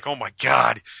 And Kim's like, "Oh my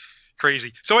God,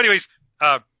 crazy." So anyways,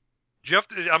 Jeff,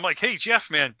 I'm like, "Hey, Jeff,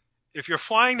 man, if you're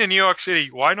flying to New York City,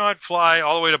 why not fly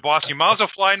all the way to Boston? You might as well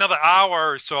fly another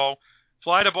hour or so.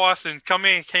 Fly to Boston, come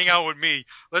in, hang out with me.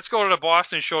 Let's go to the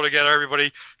Boston show together,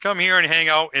 everybody. Come here and hang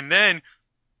out, and then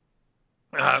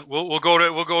we'll go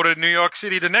to New York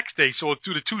City the next day. So we'll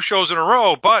do the 2 shows in a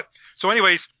row." But so,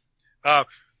 anyways,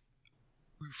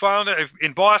 we found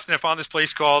in Boston. I found this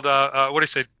place called what I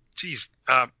said. Geez,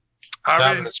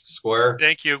 Tavern in the Square.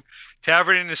 Thank you,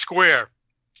 Tavern in the Square.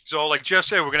 So, like Jeff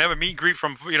said, we're gonna have a meet and greet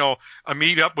from a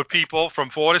meet up with people from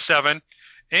 4 to 7,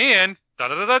 and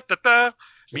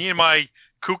me and my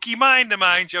kooky mind of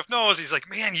mine, Jeff knows. He's like,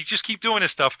 "Man, you just keep doing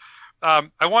this stuff." I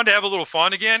wanted to have a little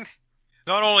fun again.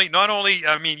 Not only,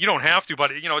 I mean, you don't have to,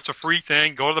 but it's a free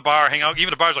thing. Go to the bar, hang out.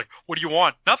 Even the bar's like, "What do you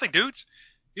want?" "Nothing, dudes.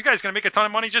 You guys gonna make a ton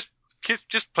of money. Just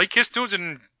play Kiss tunes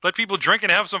and let people drink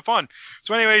and have some fun."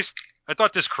 So, anyways, I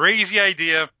thought this crazy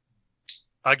idea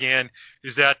again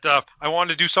is that I wanted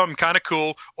to do something kind of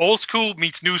cool. Old school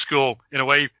meets new school in a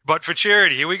way, but for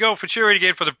charity. Here we go, for charity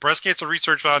again, for the Breast Cancer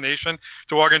Research Foundation.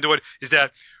 So what we're going to do is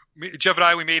that Jeff and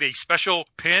I, we made a special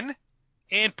pin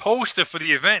and poster for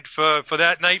the event for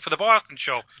that night for the Boston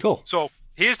show. Cool. So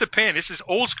here's the pin. This is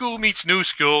old school meets new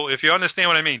school, if you understand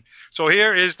what I mean. So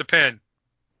here is the pin.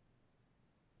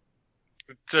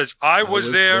 It says, I was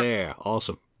there.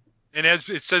 Awesome. And as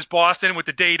it says Boston with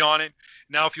the date on it.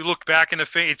 Now, if you look back in the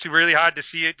face, it's really hard to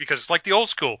see it because it's like the old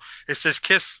school. It says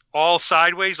Kiss all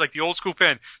sideways, like the old school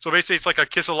pin. So basically, it's like a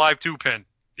Kiss Alive 2 pin.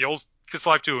 The old Kiss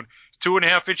Alive 2. It's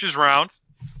 2.5 inches round.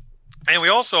 And we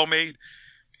also made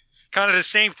kind of the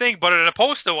same thing, but in a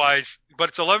poster-wise. But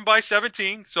it's 11 by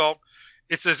 17. So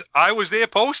it says, I was there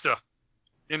poster.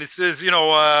 And it says,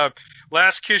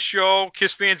 last Kiss show,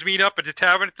 Kiss fans meet up at the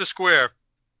Tavern at the Square.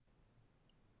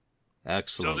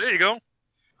 Excellent. So there you go.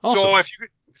 Awesome.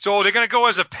 So they're going to go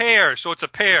as a pair. So it's a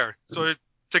pair. So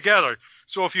together.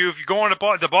 So if you go on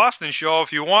the Boston show,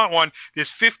 if you want one,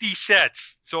 there's 50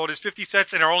 sets. So there's 50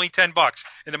 sets and they're only $10.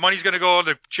 And the money's going to go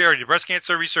to charity, the Breast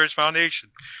Cancer Research Foundation.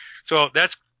 So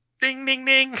that's ding, ding,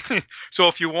 ding. So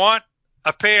if you want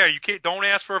a pair, don't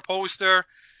ask for a poster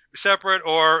separate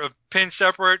or a pin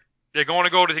separate. They're going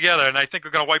to go together. And I think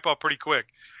we're going to wipe out pretty quick.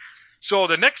 So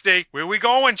the next day, where we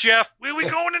going, Jeff? Where we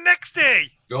going the next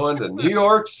day? Going to New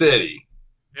York City.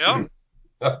 Yeah.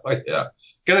 Oh, yeah.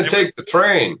 Gonna take the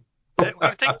train. We're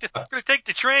gonna take the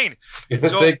train. Take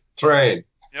the train.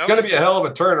 Yep. It's gonna be a hell of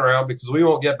a turnaround because we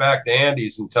won't get back to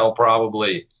Andy's until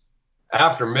probably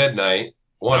after midnight,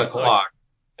 1 o'clock,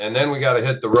 and then we got to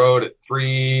hit the road at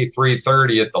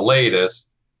 3:30 at the latest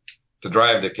to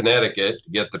drive to Connecticut to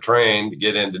get the train to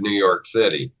get into New York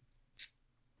City.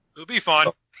 It'll be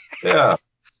fun. So, yeah.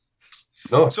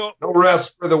 No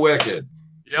rest for the wicked.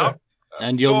 Yeah.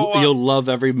 And you'll love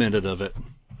every minute of it.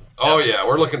 Oh yeah,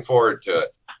 we're looking forward to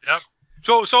it. Yep.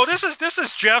 So this is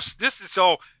Jeff's.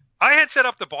 So I had set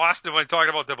up the Boston when talking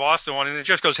about the Boston one, and then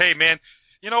Jeff goes, "Hey man,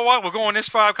 you know what? We're going this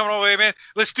far, coming all the way, man.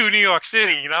 Let's do New York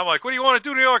City." And I'm like, "What do you want to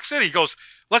do in New York City?" He goes,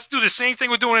 "Let's do the same thing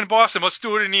we're doing in Boston. Let's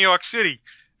do it in New York City."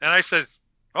 And I said,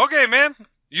 "Okay, man.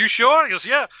 You sure?" He goes,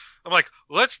 "Yeah." I'm like,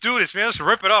 "Let's do this, man. Let's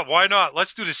rip it up. Why not?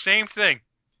 Let's do the same thing."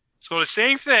 So the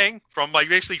same thing from like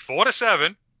basically 4 to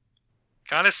 7,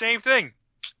 kind of same thing.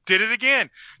 Did it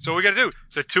again. So we got to do.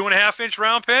 It's a 2.5-inch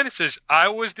round pen. It says, I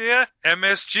was there,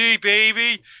 MSG,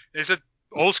 baby. It's a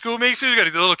old school mixer. We got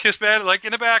a little Kiss band like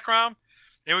in the background.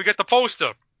 And we got the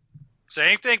poster.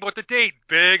 Same thing, but the date,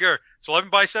 bigger. It's 11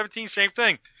 by 17, same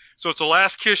thing. So it's the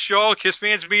last Kiss show. Kiss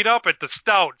fans meet up at the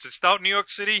Stout. It's a Stout New York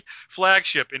City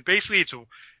flagship. And basically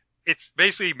it's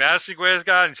basically Madison Square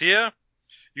Garden's here.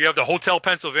 You have the Hotel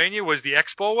Pennsylvania, was the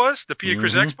expo was, the Peter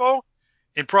Chris Mhm. Expo,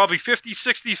 and probably 50,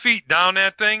 60 feet down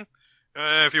that thing.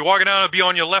 If you're walking down, it'll be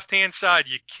on your left-hand side.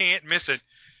 You can't miss it.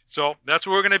 So that's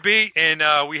where we're going to be. And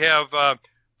we have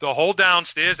the whole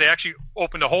downstairs. They actually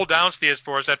opened the whole downstairs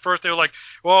for us. At first, they were like,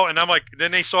 well, and I'm like,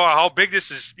 then they saw how big this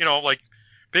is, like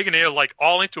big, and they're like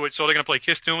all into it. So they're going to play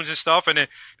Kiss tunes and stuff. And then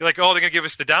they're like, oh, they're going to give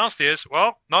us the downstairs.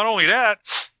 Well, not only that,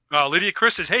 Lydia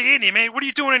Chris says, hey, Andy, man, what are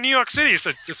you doing in New York City? I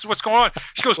said, this is what's going on.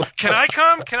 She goes, can I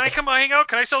come? Can I come hang out?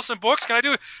 Can I sell some books? Can I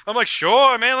do it? I'm like,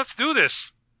 sure, man, let's do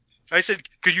this. I said,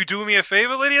 could you do me a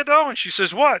favor, Lydia, though? And she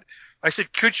says, what? I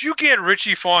said, could you get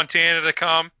Richie Fontana to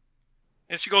come?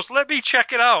 And she goes, let me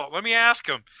check it out. Let me ask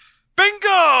him.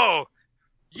 Bingo!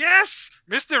 Yes,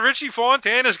 Mr. Richie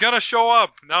Fontana is going to show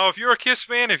up. Now, if you're a Kiss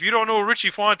fan, if you don't know who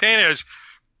Richie Fontana is,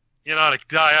 you're not a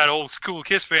die-hard old school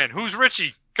Kiss fan. Who's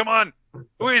Richie? Come on.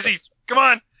 Who is he? Come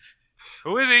on.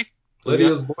 Who is he?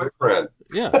 Lydia's boyfriend.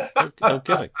 Yeah, no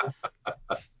kidding.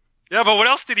 Yeah, but what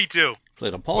else did he do?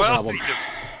 Played on Paul's What else album. did he do?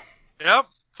 Yep,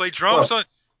 played drums on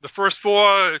the first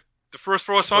four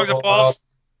songs of Paul's.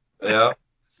 Yeah,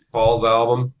 Paul's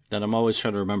album. Then I'm always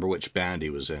trying to remember which band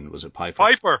he was in. Was it Piper?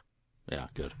 Piper. Yeah,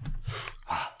 good.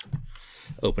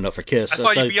 Opened up for Kiss I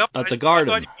thought you'd be up at the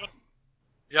Garden.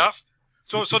 Yeah.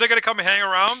 So they're gonna come and hang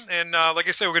around, and like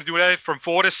I said, we're gonna do that from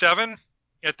 4 to 7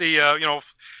 at the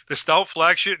the Stout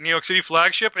flagship, New York City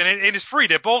flagship, and it's free.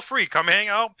 They're both free. Come hang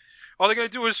out. All they're gonna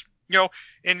do is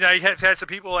and I had some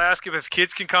people ask if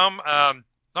kids can come.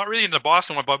 Not really in the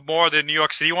Boston one, but more the New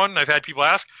York City one. I've had people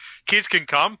ask. Kids can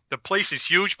come. The place is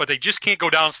huge, but they just can't go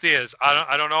downstairs.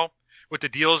 I don't know what the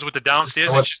deal is with the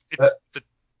downstairs.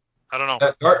 I don't know.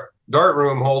 That dart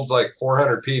room holds like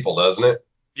 400 people, doesn't it?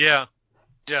 Yeah.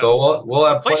 Yeah. So we'll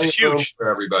have Place plenty is of room huge. for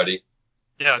everybody.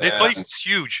 Yeah, the place is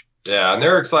huge. Yeah, and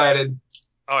they're excited.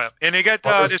 Oh yeah, and they got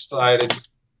Paul's this. excited.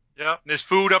 Yeah, there's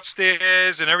food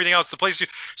upstairs and everything else. The place.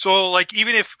 So like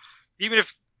even if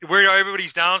where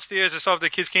everybody's downstairs and stuff, the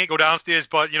kids can't go downstairs.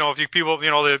 But if you people,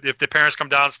 if the parents come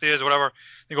downstairs or whatever,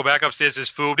 they go back upstairs. There's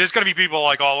food. There's gonna be people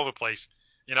like all over the place.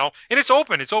 And it's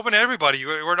open. It's open to everybody.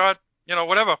 We're not,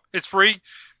 whatever. It's free.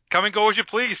 Come and go as you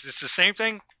please. It's the same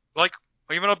thing. Like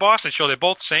even a Boston show, they're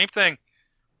both the same thing.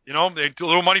 They do a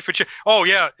little money for. Oh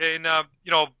yeah, and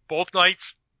both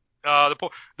nights.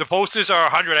 The posters are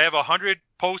 100. I have 100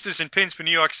 posters and pins for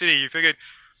New York City. You figured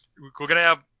we're gonna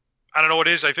have, I don't know what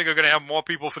it is. I think we're gonna have more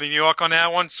people for the New York on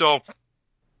that one. So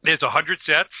there's 100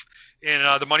 sets,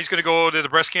 and the money's gonna go to the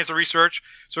breast cancer research.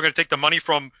 So we're gonna take the money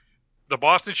from the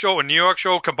Boston show and New York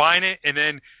show, combine it, and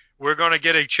then we're gonna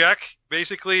get a check,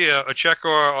 basically a check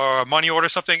or a money order,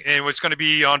 something, and it's gonna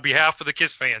be on behalf of the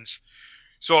Kiss fans.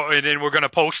 So and then we're gonna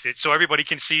post it so everybody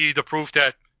can see the proof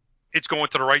that it's going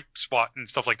to the right spot and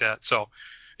stuff like that. So,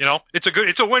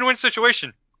 it's a win-win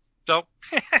situation. So.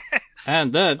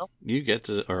 And then you get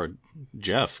to, or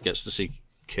Jeff gets to see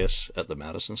Kiss at the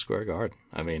Madison Square Garden.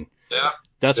 I mean, Yeah,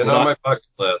 that's been on my bucket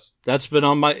list. That's been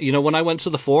on my, when I went to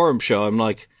the Forum show, I'm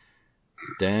like,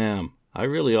 damn, I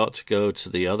really ought to go to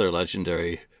the other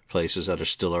legendary places that are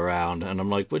still around. And I'm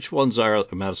like, which ones are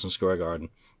at Madison Square Garden?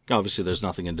 Obviously, there's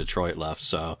nothing in Detroit left,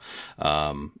 so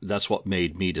that's what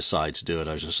made me decide to do it.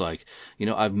 I was just like,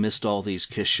 I've missed all these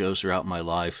Kiss shows throughout my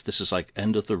life. This is like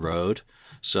end of the road.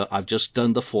 So I've just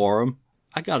done the Forum.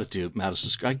 I got to do Madison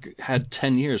Square. I had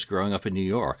 10 years growing up in New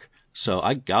York, so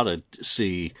I got to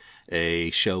see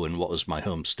a show in what was my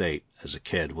home state as a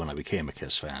kid when I became a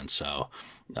Kiss fan. So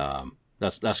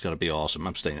that's going to be awesome.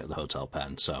 I'm staying at the Hotel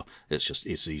Penn, so it's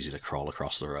easy to crawl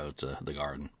across the road to the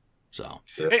Garden. So.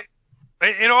 Yeah.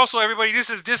 And also, everybody,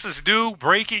 this is new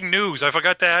breaking news. I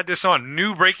forgot to add this on.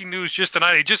 New breaking news just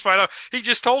tonight. He just found out. He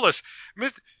just told us.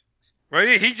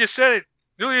 Right? He just said it.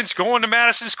 Julian's going to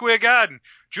Madison Square Garden.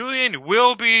 Julian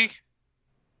will be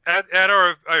at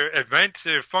our event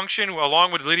function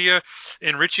along with Lydia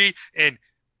and Richie, and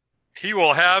he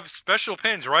will have special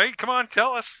pins, right? Come on,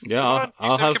 tell us. Yeah,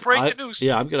 I'll have breaking news.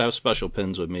 Yeah, I'm gonna have special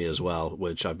pins with me as well,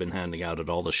 which I've been handing out at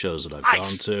all the shows that I've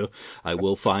gone to. I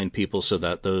will find people so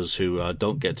that those who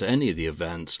don't get to any of the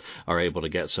events are able to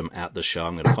get some at the show.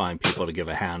 I'm gonna find people to give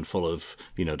a handful of,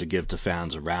 to give to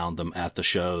fans around them at the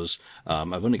shows.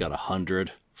 I've only got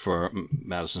 100 for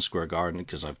Madison Square Garden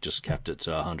because I've just kept it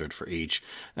to 100 for each.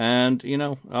 And,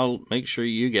 I'll make sure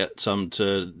you get some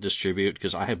to distribute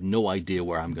because I have no idea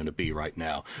where I'm going to be right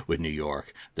now with New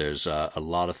York. There's a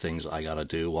lot of things I got to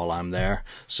do while I'm there.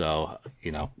 So,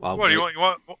 I'll... What, you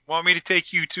want me to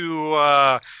take you to...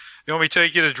 you want me to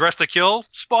take you to Dress to Kill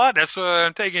spot? That's what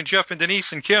I'm taking Jeff and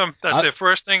Denise and Kim. That's the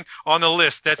first thing on the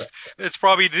list. It's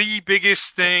probably the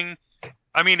biggest thing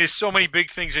I mean, there's so many big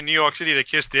things in New York City that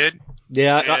Kiss did.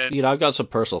 Yeah, And I've got some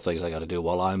personal things I got to do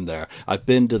while I'm there. I've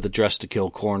been to the Dress to Kill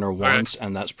corner okay. once,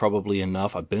 and that's probably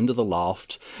enough. I've been to the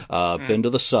Loft, Mm, been to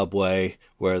the Subway,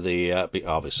 where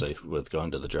obviously with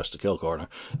going to the Dress to Kill corner,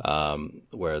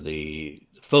 where the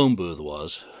phone booth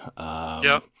was.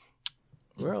 yeah,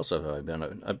 Where else have I been?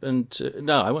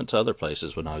 I went to other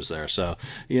places when I was there. So,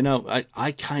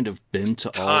 I kind of been to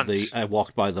tons. I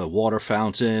walked by the water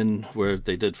fountain where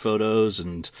they did photos,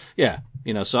 and yeah,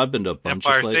 so I've been to a bunch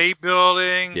of Empire places. State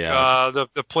Building, Yeah.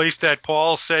 the place that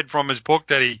Paul said from his book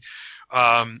that he,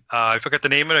 I forgot the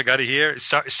name of it. I got it here.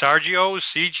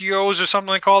 Sergio's or something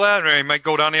like all that. Or you might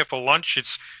go down there for lunch.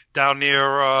 It's down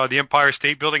near the Empire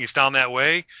State Building. It's down that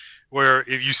way. Where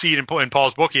if you see it in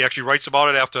Paul's book, he actually writes about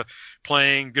it after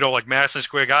playing, like Madison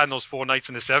Square Garden those 4 nights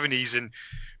in the 70s, and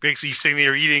basically sitting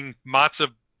there eating matzo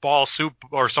ball soup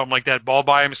or something like that, all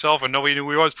by himself, and nobody knew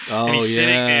who he was. And Oh he's sitting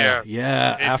yeah, there,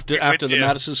 yeah. and we went After the there.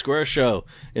 Madison Square show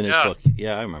in his Yeah, book.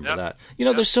 Yeah, I remember yeah, that.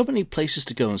 yeah. There's so many places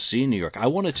to go and see in New York. I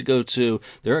wanted to go to.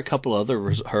 There are a couple other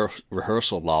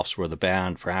rehearsal lofts where the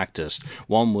band practiced.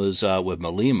 One was with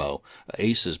Malimo,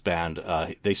 Ace's band.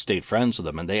 They stayed friends with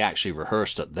them, and they actually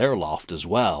rehearsed at their loft as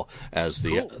well as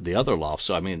Cool. the other loft.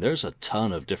 So I mean, there's a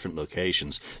ton of different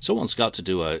locations. Someone's got to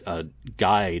do a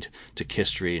guide to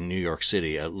history in New York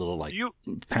City, a little like You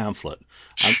pamphlet.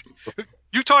 I'm,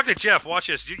 you talk to Jeff. Watch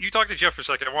this. You talk to Jeff for a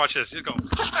second. Watch this. You go.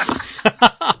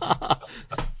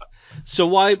 So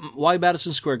why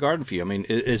Madison Square Garden for you? I mean,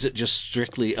 is it just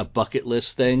strictly a bucket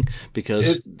list thing?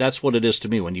 Because It, that's what it is to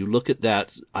me. When you look at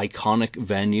that iconic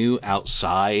venue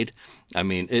outside, I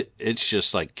mean, it's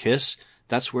just like Kiss.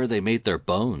 That's where they made their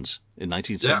bones in yeah,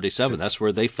 1977. That's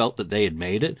where they felt that they had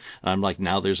made it. And I'm like,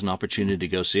 now there's an opportunity to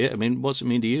go see it. I mean, what's it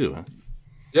mean to you?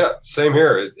 yeah, same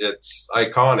here. It's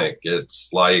iconic. It's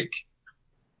like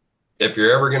if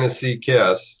you're ever going to see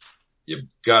Kiss, you've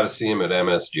got to see him at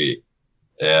MSG.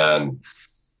 And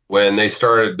when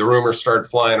the rumors started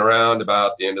flying around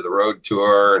about the end of the road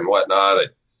tour and whatnot,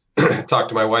 I talked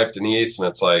to my wife Denise, and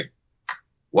it's like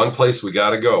one place we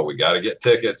got to go. We got to get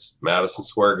tickets, Madison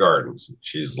Square Gardens.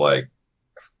 She's like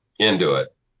into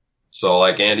it. So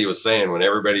like Andy was saying, when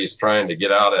everybody's trying to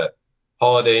get out at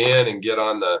Holiday Inn and get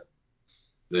on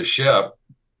the ship,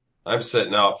 I'm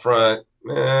sitting out front.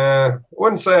 I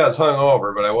wouldn't say I was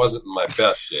hungover, but I wasn't in my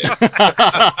best shape.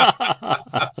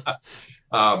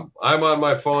 I'm on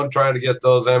my phone trying to get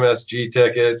those MSG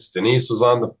tickets. Denise was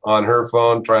on her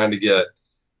phone trying to get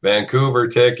Vancouver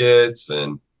tickets,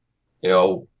 and you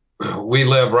know we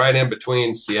live right in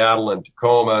between Seattle and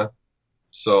Tacoma.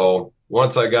 So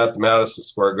once I got the Madison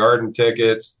Square Garden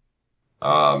tickets,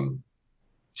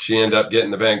 she ended up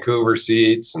getting the Vancouver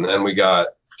seats, and then we got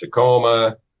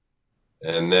Tacoma,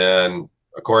 and then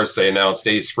of course they announced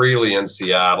Ace Frehley in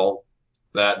Seattle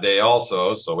that day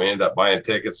also. So we ended up buying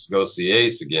tickets to go see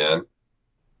Ace again.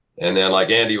 And then like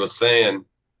Andy was saying,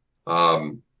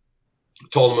 told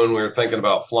him when we were thinking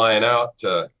about flying out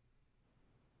to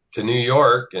New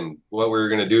York and what we were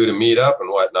going to do to meet up and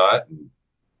whatnot. And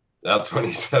that's when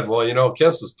he said, well,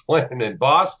 Kiss was playing in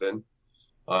Boston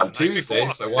on Tuesday.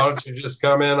 So why don't you just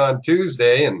come in on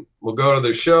Tuesday and we'll go to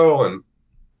the show, and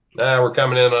we're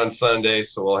coming in on Sunday.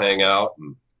 So we'll hang out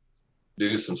and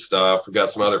do some stuff. We've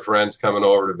got some other friends coming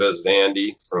over to visit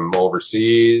Andy from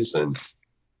overseas, and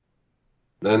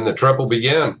then the trip will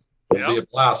begin. It'll be a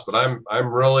blast. But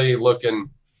I'm really looking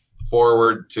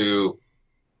forward to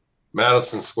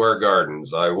Madison Square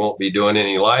Gardens. I won't be doing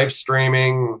any live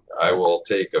streaming. I will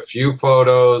take a few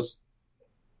photos,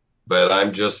 but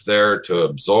I'm just there to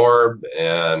absorb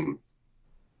and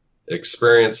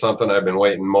experience something I've been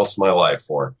waiting most of my life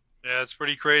for. Yeah, it's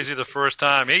pretty crazy the first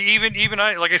time. Even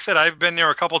I, like I said, I've been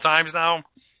there a couple times now.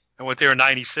 I went there in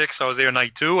 '96. I was there in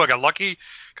 '92. I got lucky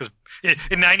because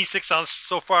in '96 I was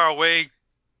so far away,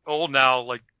 old now,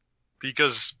 like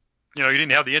because you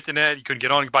didn't have the internet, you couldn't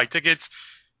get on and buy tickets.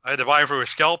 I had to buy them for a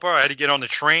scalper. I had to get on the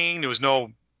train. There was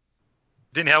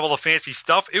didn't have all the fancy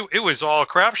stuff. It was all a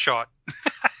crap shot.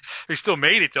 We still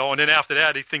made it though, and then after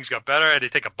that, things got better. I had to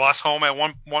take a bus home at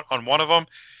one on one of them.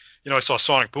 I saw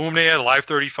Sonic Boom there, Live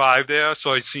 35 there.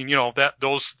 So I seen,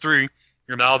 those three.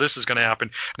 Now this is going to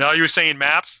happen. Now you were saying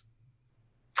maps.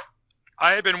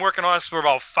 I had been working on this for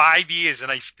about 5 years,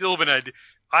 and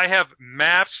I have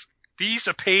maps. These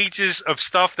are pages of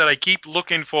stuff that I keep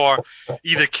looking for,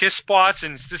 either Kiss spots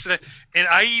and this and that. And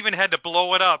I even had to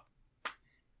blow it up.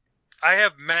 I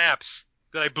have maps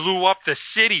that I blew up the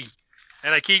city.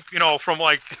 And I keep, from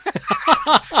like,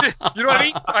 you know what I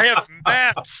mean? I have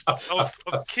maps of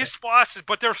Kiss spots,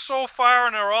 but they're so far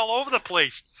and they're all over the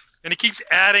place. And it keeps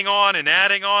adding on, and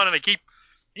I keep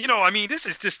I mean, this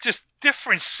is just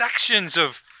different sections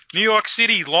of New York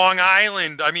City, Long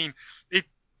Island. I mean,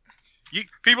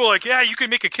 people are like, yeah, you could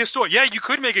make a Kiss store. Yeah, you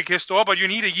could make a Kiss store, but you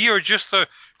need a year just to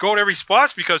go to every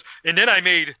spot and then I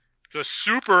made the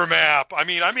super map. I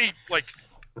mean, like,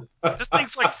 this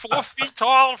thing's like 4 feet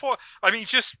tall. I mean,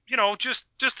 just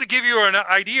to give you an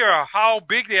idea of how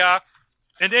big they are.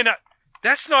 And then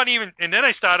that's not even, and then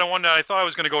I started one that I thought I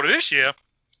was going to go to this year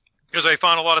because I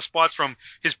found a lot of spots from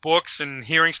his books and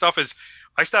hearing stuff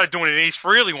I started doing an Ace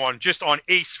Frehley one just on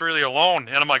Ace Frehley alone.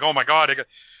 And I'm like, oh my God, I'm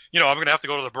going to have to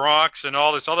go to the Bronx and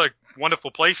all this other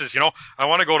wonderful places. I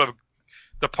want to go to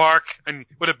the park and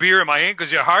with a beer in my hand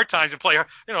because you're Hard Times and play,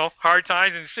 Hard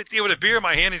Times and sit there with a beer in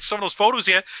my hand and some of those photos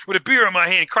he had with a beer in my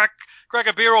hand, crack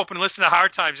a beer open and listen to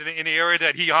Hard Times in the area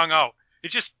that he hung out.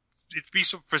 It'd be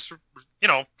so,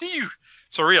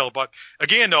 surreal. But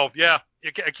again, though, yeah,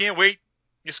 I can't wait.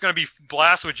 It's going to be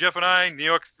blast with Jeff and I, New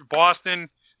York, Boston,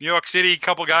 New York City,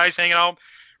 couple guys hanging out,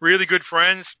 really good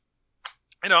friends.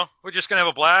 We're just going to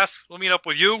have a blast. We'll meet up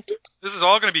with you. This is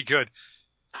all going to be good.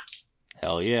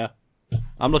 Hell yeah.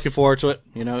 I'm looking forward to it.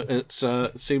 It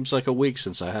seems like a week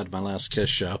since I had my last Kiss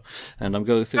show, and I'm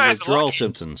going through withdrawal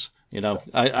symptoms.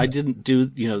 I didn't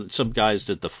do, some guys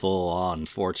did the full-on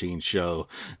 14-show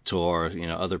tour.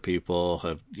 Other people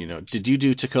have, did you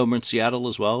do Tacoma and Seattle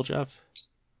as well, Jeff?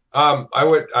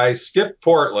 I skipped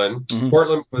Portland. Mm-hmm.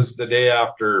 Portland was the day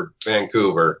after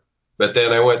Vancouver, but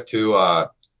then I went to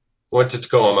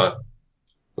Tacoma.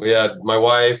 We had my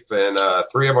wife and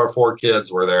 3 of our 4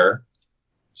 kids were there.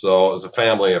 So it was a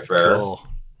family affair. Cool.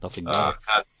 Nothing more.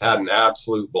 Had an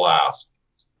absolute blast.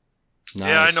 Nice.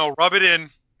 Yeah, I know. Rub it in.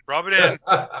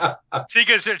 See,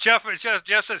 because Jeff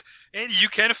says, Andy, you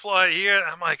can fly here.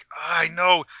 I'm like, I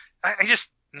know. I just,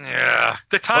 yeah.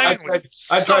 The time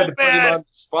I tried to bad. put him on the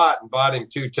spot and bought him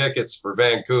 2 tickets for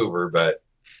Vancouver, but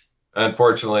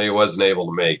unfortunately he wasn't able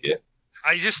to make it.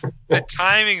 The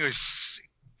timing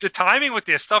with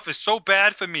this stuff is so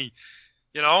bad for me.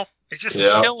 It's just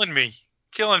killing me.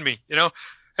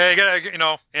 Hey, I got,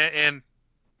 and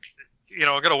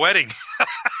I got a wedding.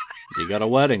 You got a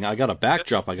wedding. I got a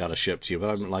backdrop I got to ship to you, but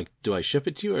I'm like, do I ship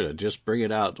it to you or just bring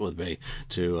it out with me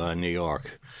to New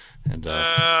York? And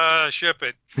ship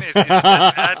it. Is that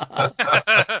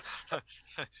bad?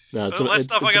 No, the less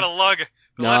stuff I got to lug.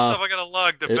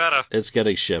 The better. It's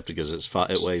getting shipped because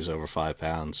it weighs over 5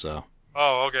 pounds. So.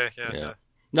 Oh, okay, yeah.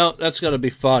 No, that's gonna be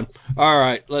fun. All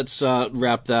right, let's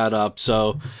wrap that up.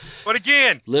 So, but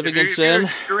again, living in sin.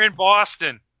 If you're in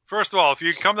Boston, first of all, if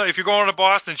you're going to the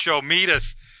Boston show, meet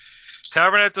us.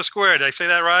 Tavern at the Square. Did I say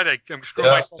that right? I'm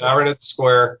screwing myself. Tavern at the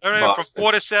Square. From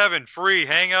 4 to 7, free.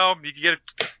 Hang out. You can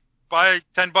buy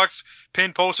 $10,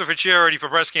 pin poster for charity for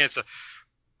breast cancer.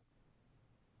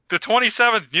 The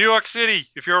 27th, New York City.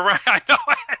 If you're around, I know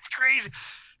that's crazy.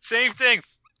 Same thing.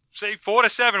 Say 4 to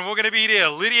 7, we're going to be there.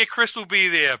 Lydia Chris will be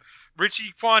there.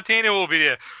 Richie Fontana will be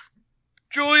there.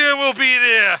 Julia will be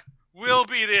there. We'll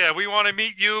be there. We want to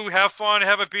meet you, have fun,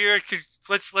 have a beer.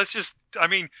 Let's just,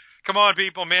 come on,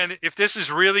 people, man. If this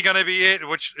is really going to be it,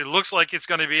 which it looks like it's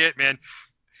going to be it, man,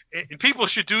 and people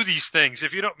should do these things.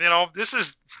 If you don't, this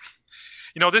is,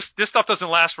 this stuff doesn't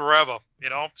last forever,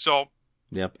 so.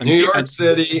 Yep. New York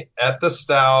City at the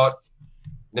Stout.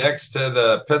 Next to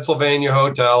the Pennsylvania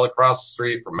Hotel across the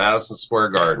street from Madison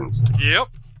Square Gardens. Yep.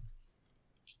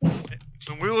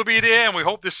 And we will be there, and we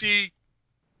hope to see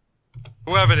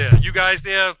whoever there. You guys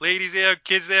there, ladies there,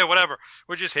 kids there, whatever.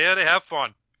 We're just here to have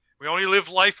fun. We only live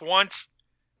life once.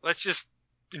 Let's just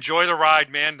enjoy the ride,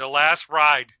 man. The last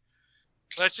ride.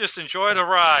 Let's just enjoy the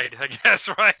ride, I guess,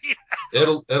 right?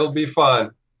 It'll be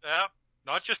fun. Yeah.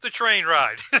 Not just a train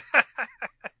ride.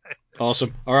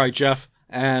 Awesome. All right, Jeff.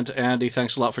 And Andy,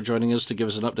 thanks a lot for joining us to give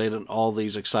us an update on all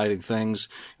these exciting things.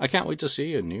 I can't wait to see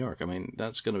you in New York.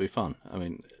 That's going to be fun.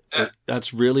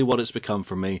 That's really what it's become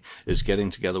for me, is getting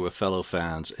together with fellow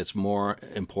fans. It's more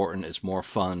important, it's more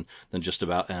fun than just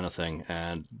about anything.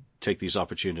 And take these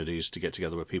opportunities to get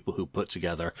together with people who put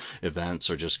together events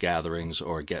or just gatherings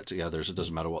or get-togethers. It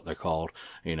doesn't matter what they're called.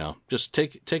 Just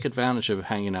take advantage of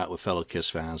hanging out with fellow Kiss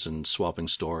fans and swapping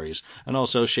stories, and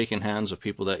also shaking hands with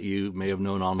people that you may have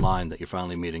known online that you're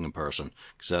finally meeting in person.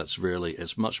 Because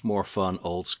it's much more fun,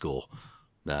 old school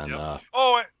than. Yep.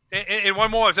 And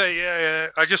one more. I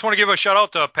just want to give a shout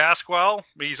out to Pasquale.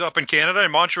 He's up in Canada, in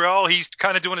Montreal. He's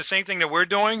kind of doing the same thing that we're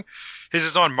doing. His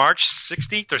is on March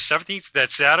 16th or 17th,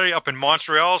 that Saturday, up in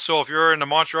Montreal. So if you're in the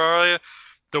Montreal area,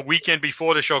 the weekend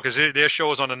before the show, because their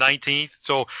show is on the 19th.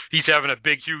 So he's having a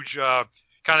big, huge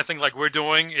kind of thing like we're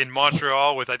doing in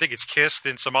Montreal with, I think it's Kist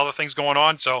and some other things going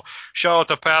on. So shout out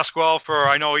to Pasquale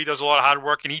I know he does a lot of hard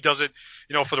work, and he does it,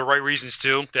 for the right reasons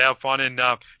too, to have fun and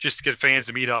just to get fans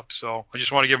to meet up. So I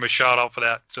just want to give him a shout out for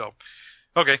that. So,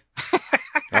 okay.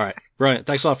 All right. Brilliant.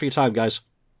 Thanks a lot for your time, guys.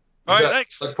 All right,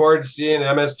 thanks. Look forward to seeing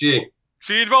MSG.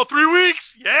 See you in about 3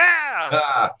 weeks.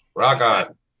 Yeah. Rock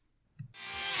on.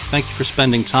 Thank you for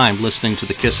spending time listening to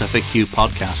the KISS FAQ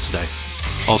podcast today.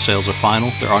 All sales are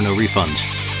final. There are no refunds.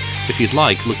 If you'd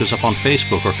like, look us up on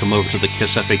Facebook or come over to the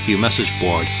KISS FAQ message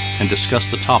board and discuss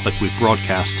the topic we've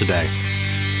broadcast today.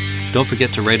 Don't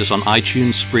forget to rate us on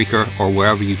iTunes, Spreaker, or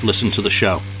wherever you've listened to the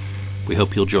show. We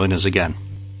hope you'll join us again.